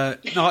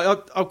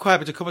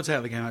happy to commentate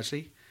on the game,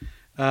 actually.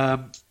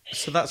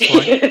 So that's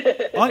fine.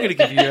 I'm going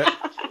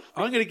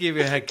to give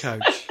you a head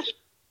coach.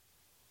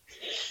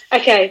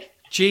 Okay.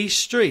 G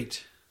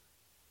Street.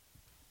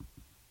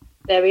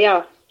 There we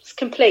are. It's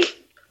complete.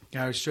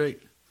 Gary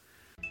Street.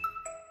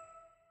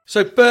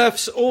 So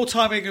Berth's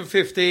all-time England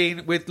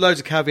 15 with loads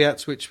of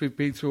caveats, which we've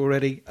been through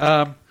already.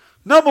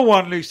 Number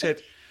 1, Lou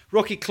said,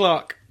 Rocky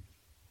Clark.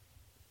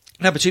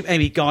 Number 2,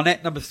 Amy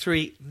Garnett. Number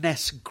 3,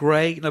 Ness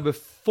Gray. Number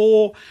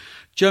 4,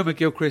 Joe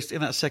McGilchrist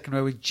in that second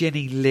row with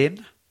Jenny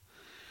Lynn.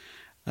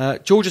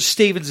 Georgia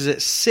Stevens is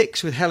at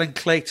 6 with Helen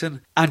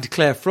Clayton and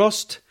Claire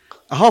Frost.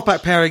 A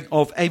halfback pairing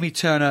of Amy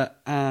Turner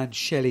and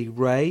Shelley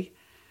Ray.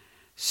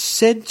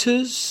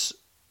 Centres,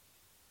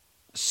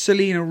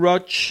 Selena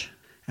Rudge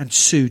and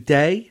Sue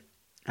Day.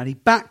 And a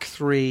back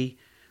three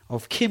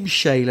of Kim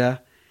Shaler,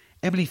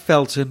 Emily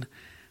Felton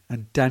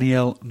and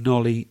Danielle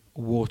Nolly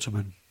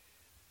Waterman.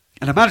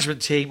 And a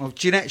management team of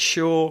Jeanette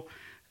Shaw,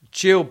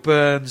 Jill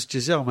Burns,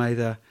 Giselle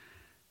Mather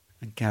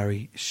and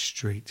Gary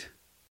Street.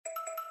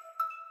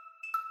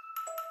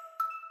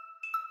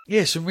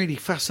 Yeah, some really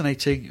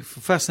fascinating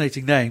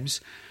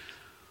names.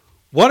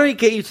 Why don't we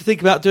get you to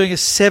think about doing a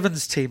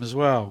sevens team as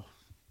well?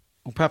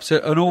 Or perhaps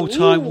an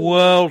all-time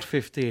World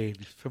 15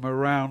 from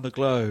around the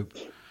globe.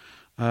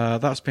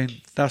 That's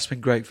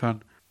been great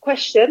fun.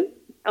 Question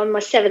on my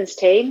sevens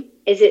team: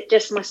 is it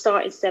just my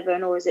starting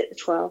 7 or is it the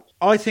 12?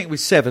 I think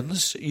with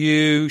sevens,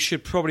 you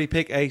should probably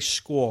pick a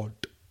squad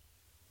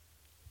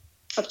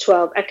of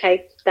 12.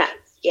 Okay,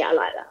 I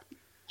like that.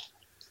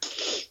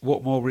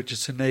 Watmore,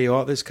 Richardson, there you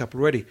are. There's a couple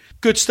already.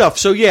 Good stuff.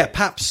 So yeah,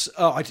 perhaps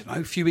I don't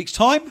know, a few weeks'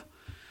 time,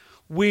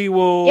 we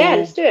will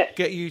let's do it.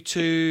 Get you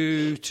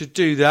to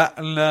do that,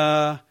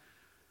 and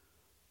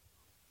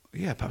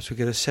perhaps we'll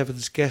get a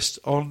sevens guest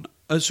on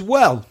as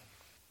well.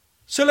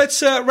 So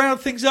let's round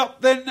things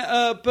up then,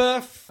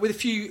 Berth, with a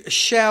few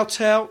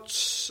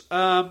shout-outs.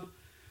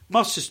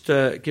 Must just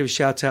give a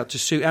shout-out to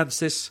Sue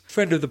Anstis,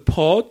 friend of the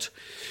pod.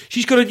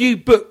 She's got a new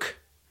book,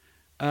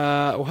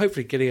 or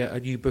hopefully getting a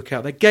new book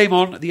out there. Game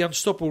On, The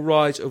Unstoppable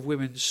Rise of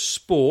Women's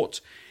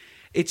Sport.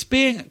 It's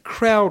being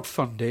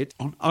crowdfunded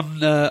on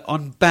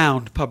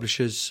Unbound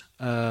Publishers,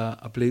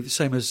 I believe, the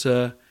same as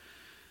Mud,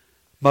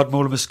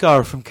 Maul and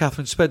Mascara from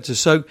Catherine Spencer.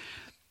 So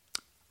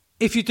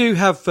if you do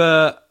have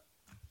a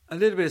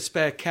little bit of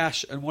spare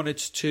cash and wanted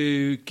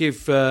to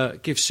give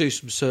Sue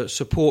some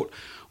support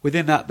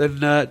within that,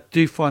 then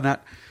do find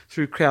that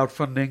through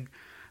crowdfunding.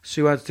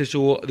 Sue Anstis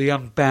or the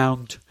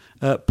Unbound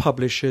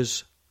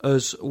Publishers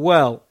as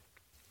well.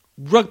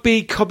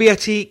 Rugby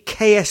Kobiety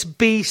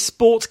KSB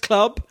Sports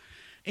Club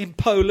in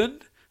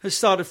Poland has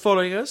started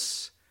following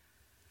us.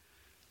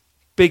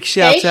 Big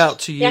shout out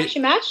to you. Yashi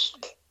Mash.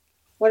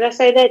 What did I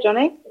say there,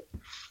 Johnny?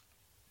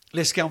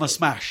 Let's get on the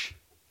smash.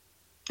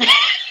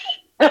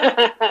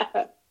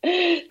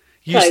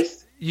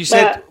 You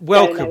said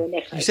welcome.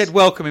 You said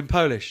welcome in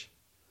Polish.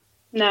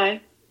 No,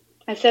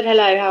 I said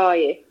hello. How are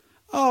you?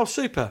 Oh,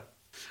 super.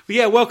 Well,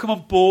 yeah, welcome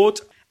on board.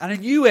 And a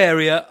new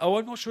area. Oh,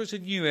 I'm not sure it's a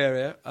new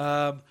area.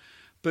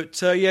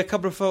 But a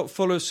couple of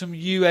followers from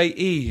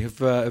UAE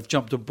have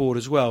jumped on board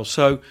as well.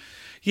 So,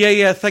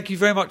 thank you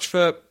very much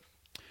for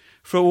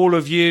all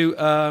of you,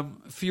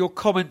 for your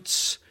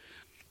comments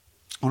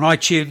on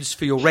iTunes,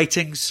 for your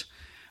ratings.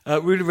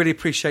 Really, really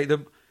appreciate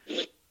them.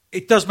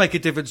 It does make a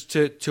difference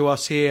to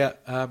us here.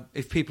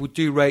 If people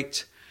do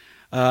rate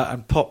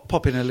and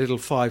pop in a little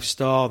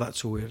 5-star,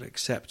 that's all we'll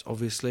accept,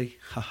 obviously.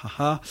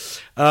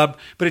 But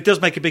it does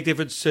make a big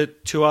difference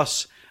to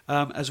us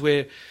as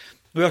we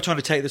are trying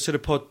to take the sort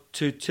of pod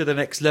to the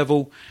next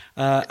level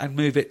and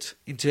move it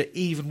into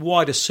even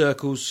wider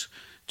circles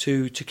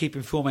to keep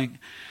informing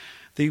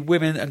the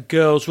women and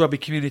girls rugby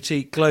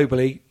community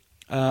globally.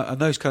 And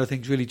those kind of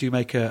things really do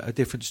make a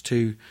difference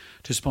to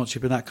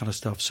sponsorship and that kind of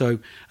stuff. So,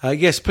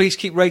 yes, please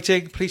keep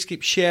rating, please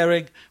keep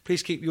sharing,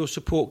 please keep your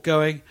support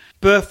going.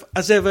 Berth,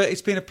 as ever,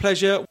 it's been a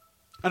pleasure.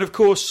 And, of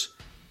course,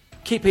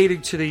 keep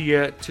heeding to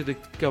the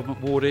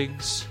government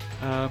warnings.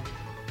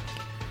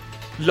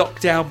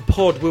 Lockdown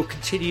pod will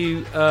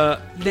continue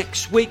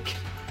next week.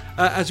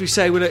 As we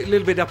say, we're a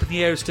little bit up in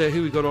the air as to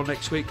who we got on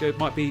next week. It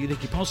might be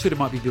Nikki Ponsford, it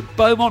might be Bill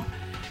Beaumont,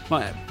 it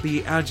might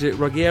be Angela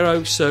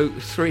Ruggiero. So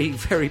 3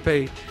 very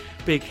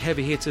big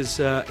heavy hitters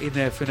in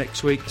there for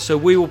next week. So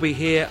we will be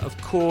here, of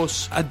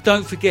course. And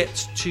don't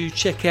forget to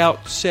check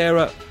out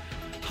Sarah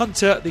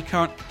Hunter, the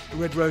current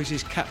Red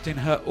Roses captain,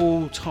 her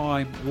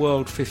all-time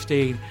World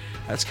 15.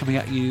 That's coming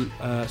at you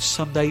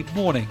Sunday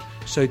morning.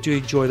 So do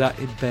enjoy that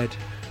in bed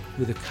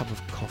with a cup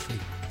of coffee.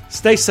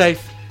 Stay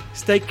safe,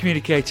 stay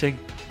communicating,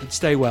 and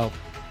stay well.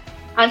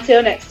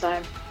 Until next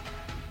time.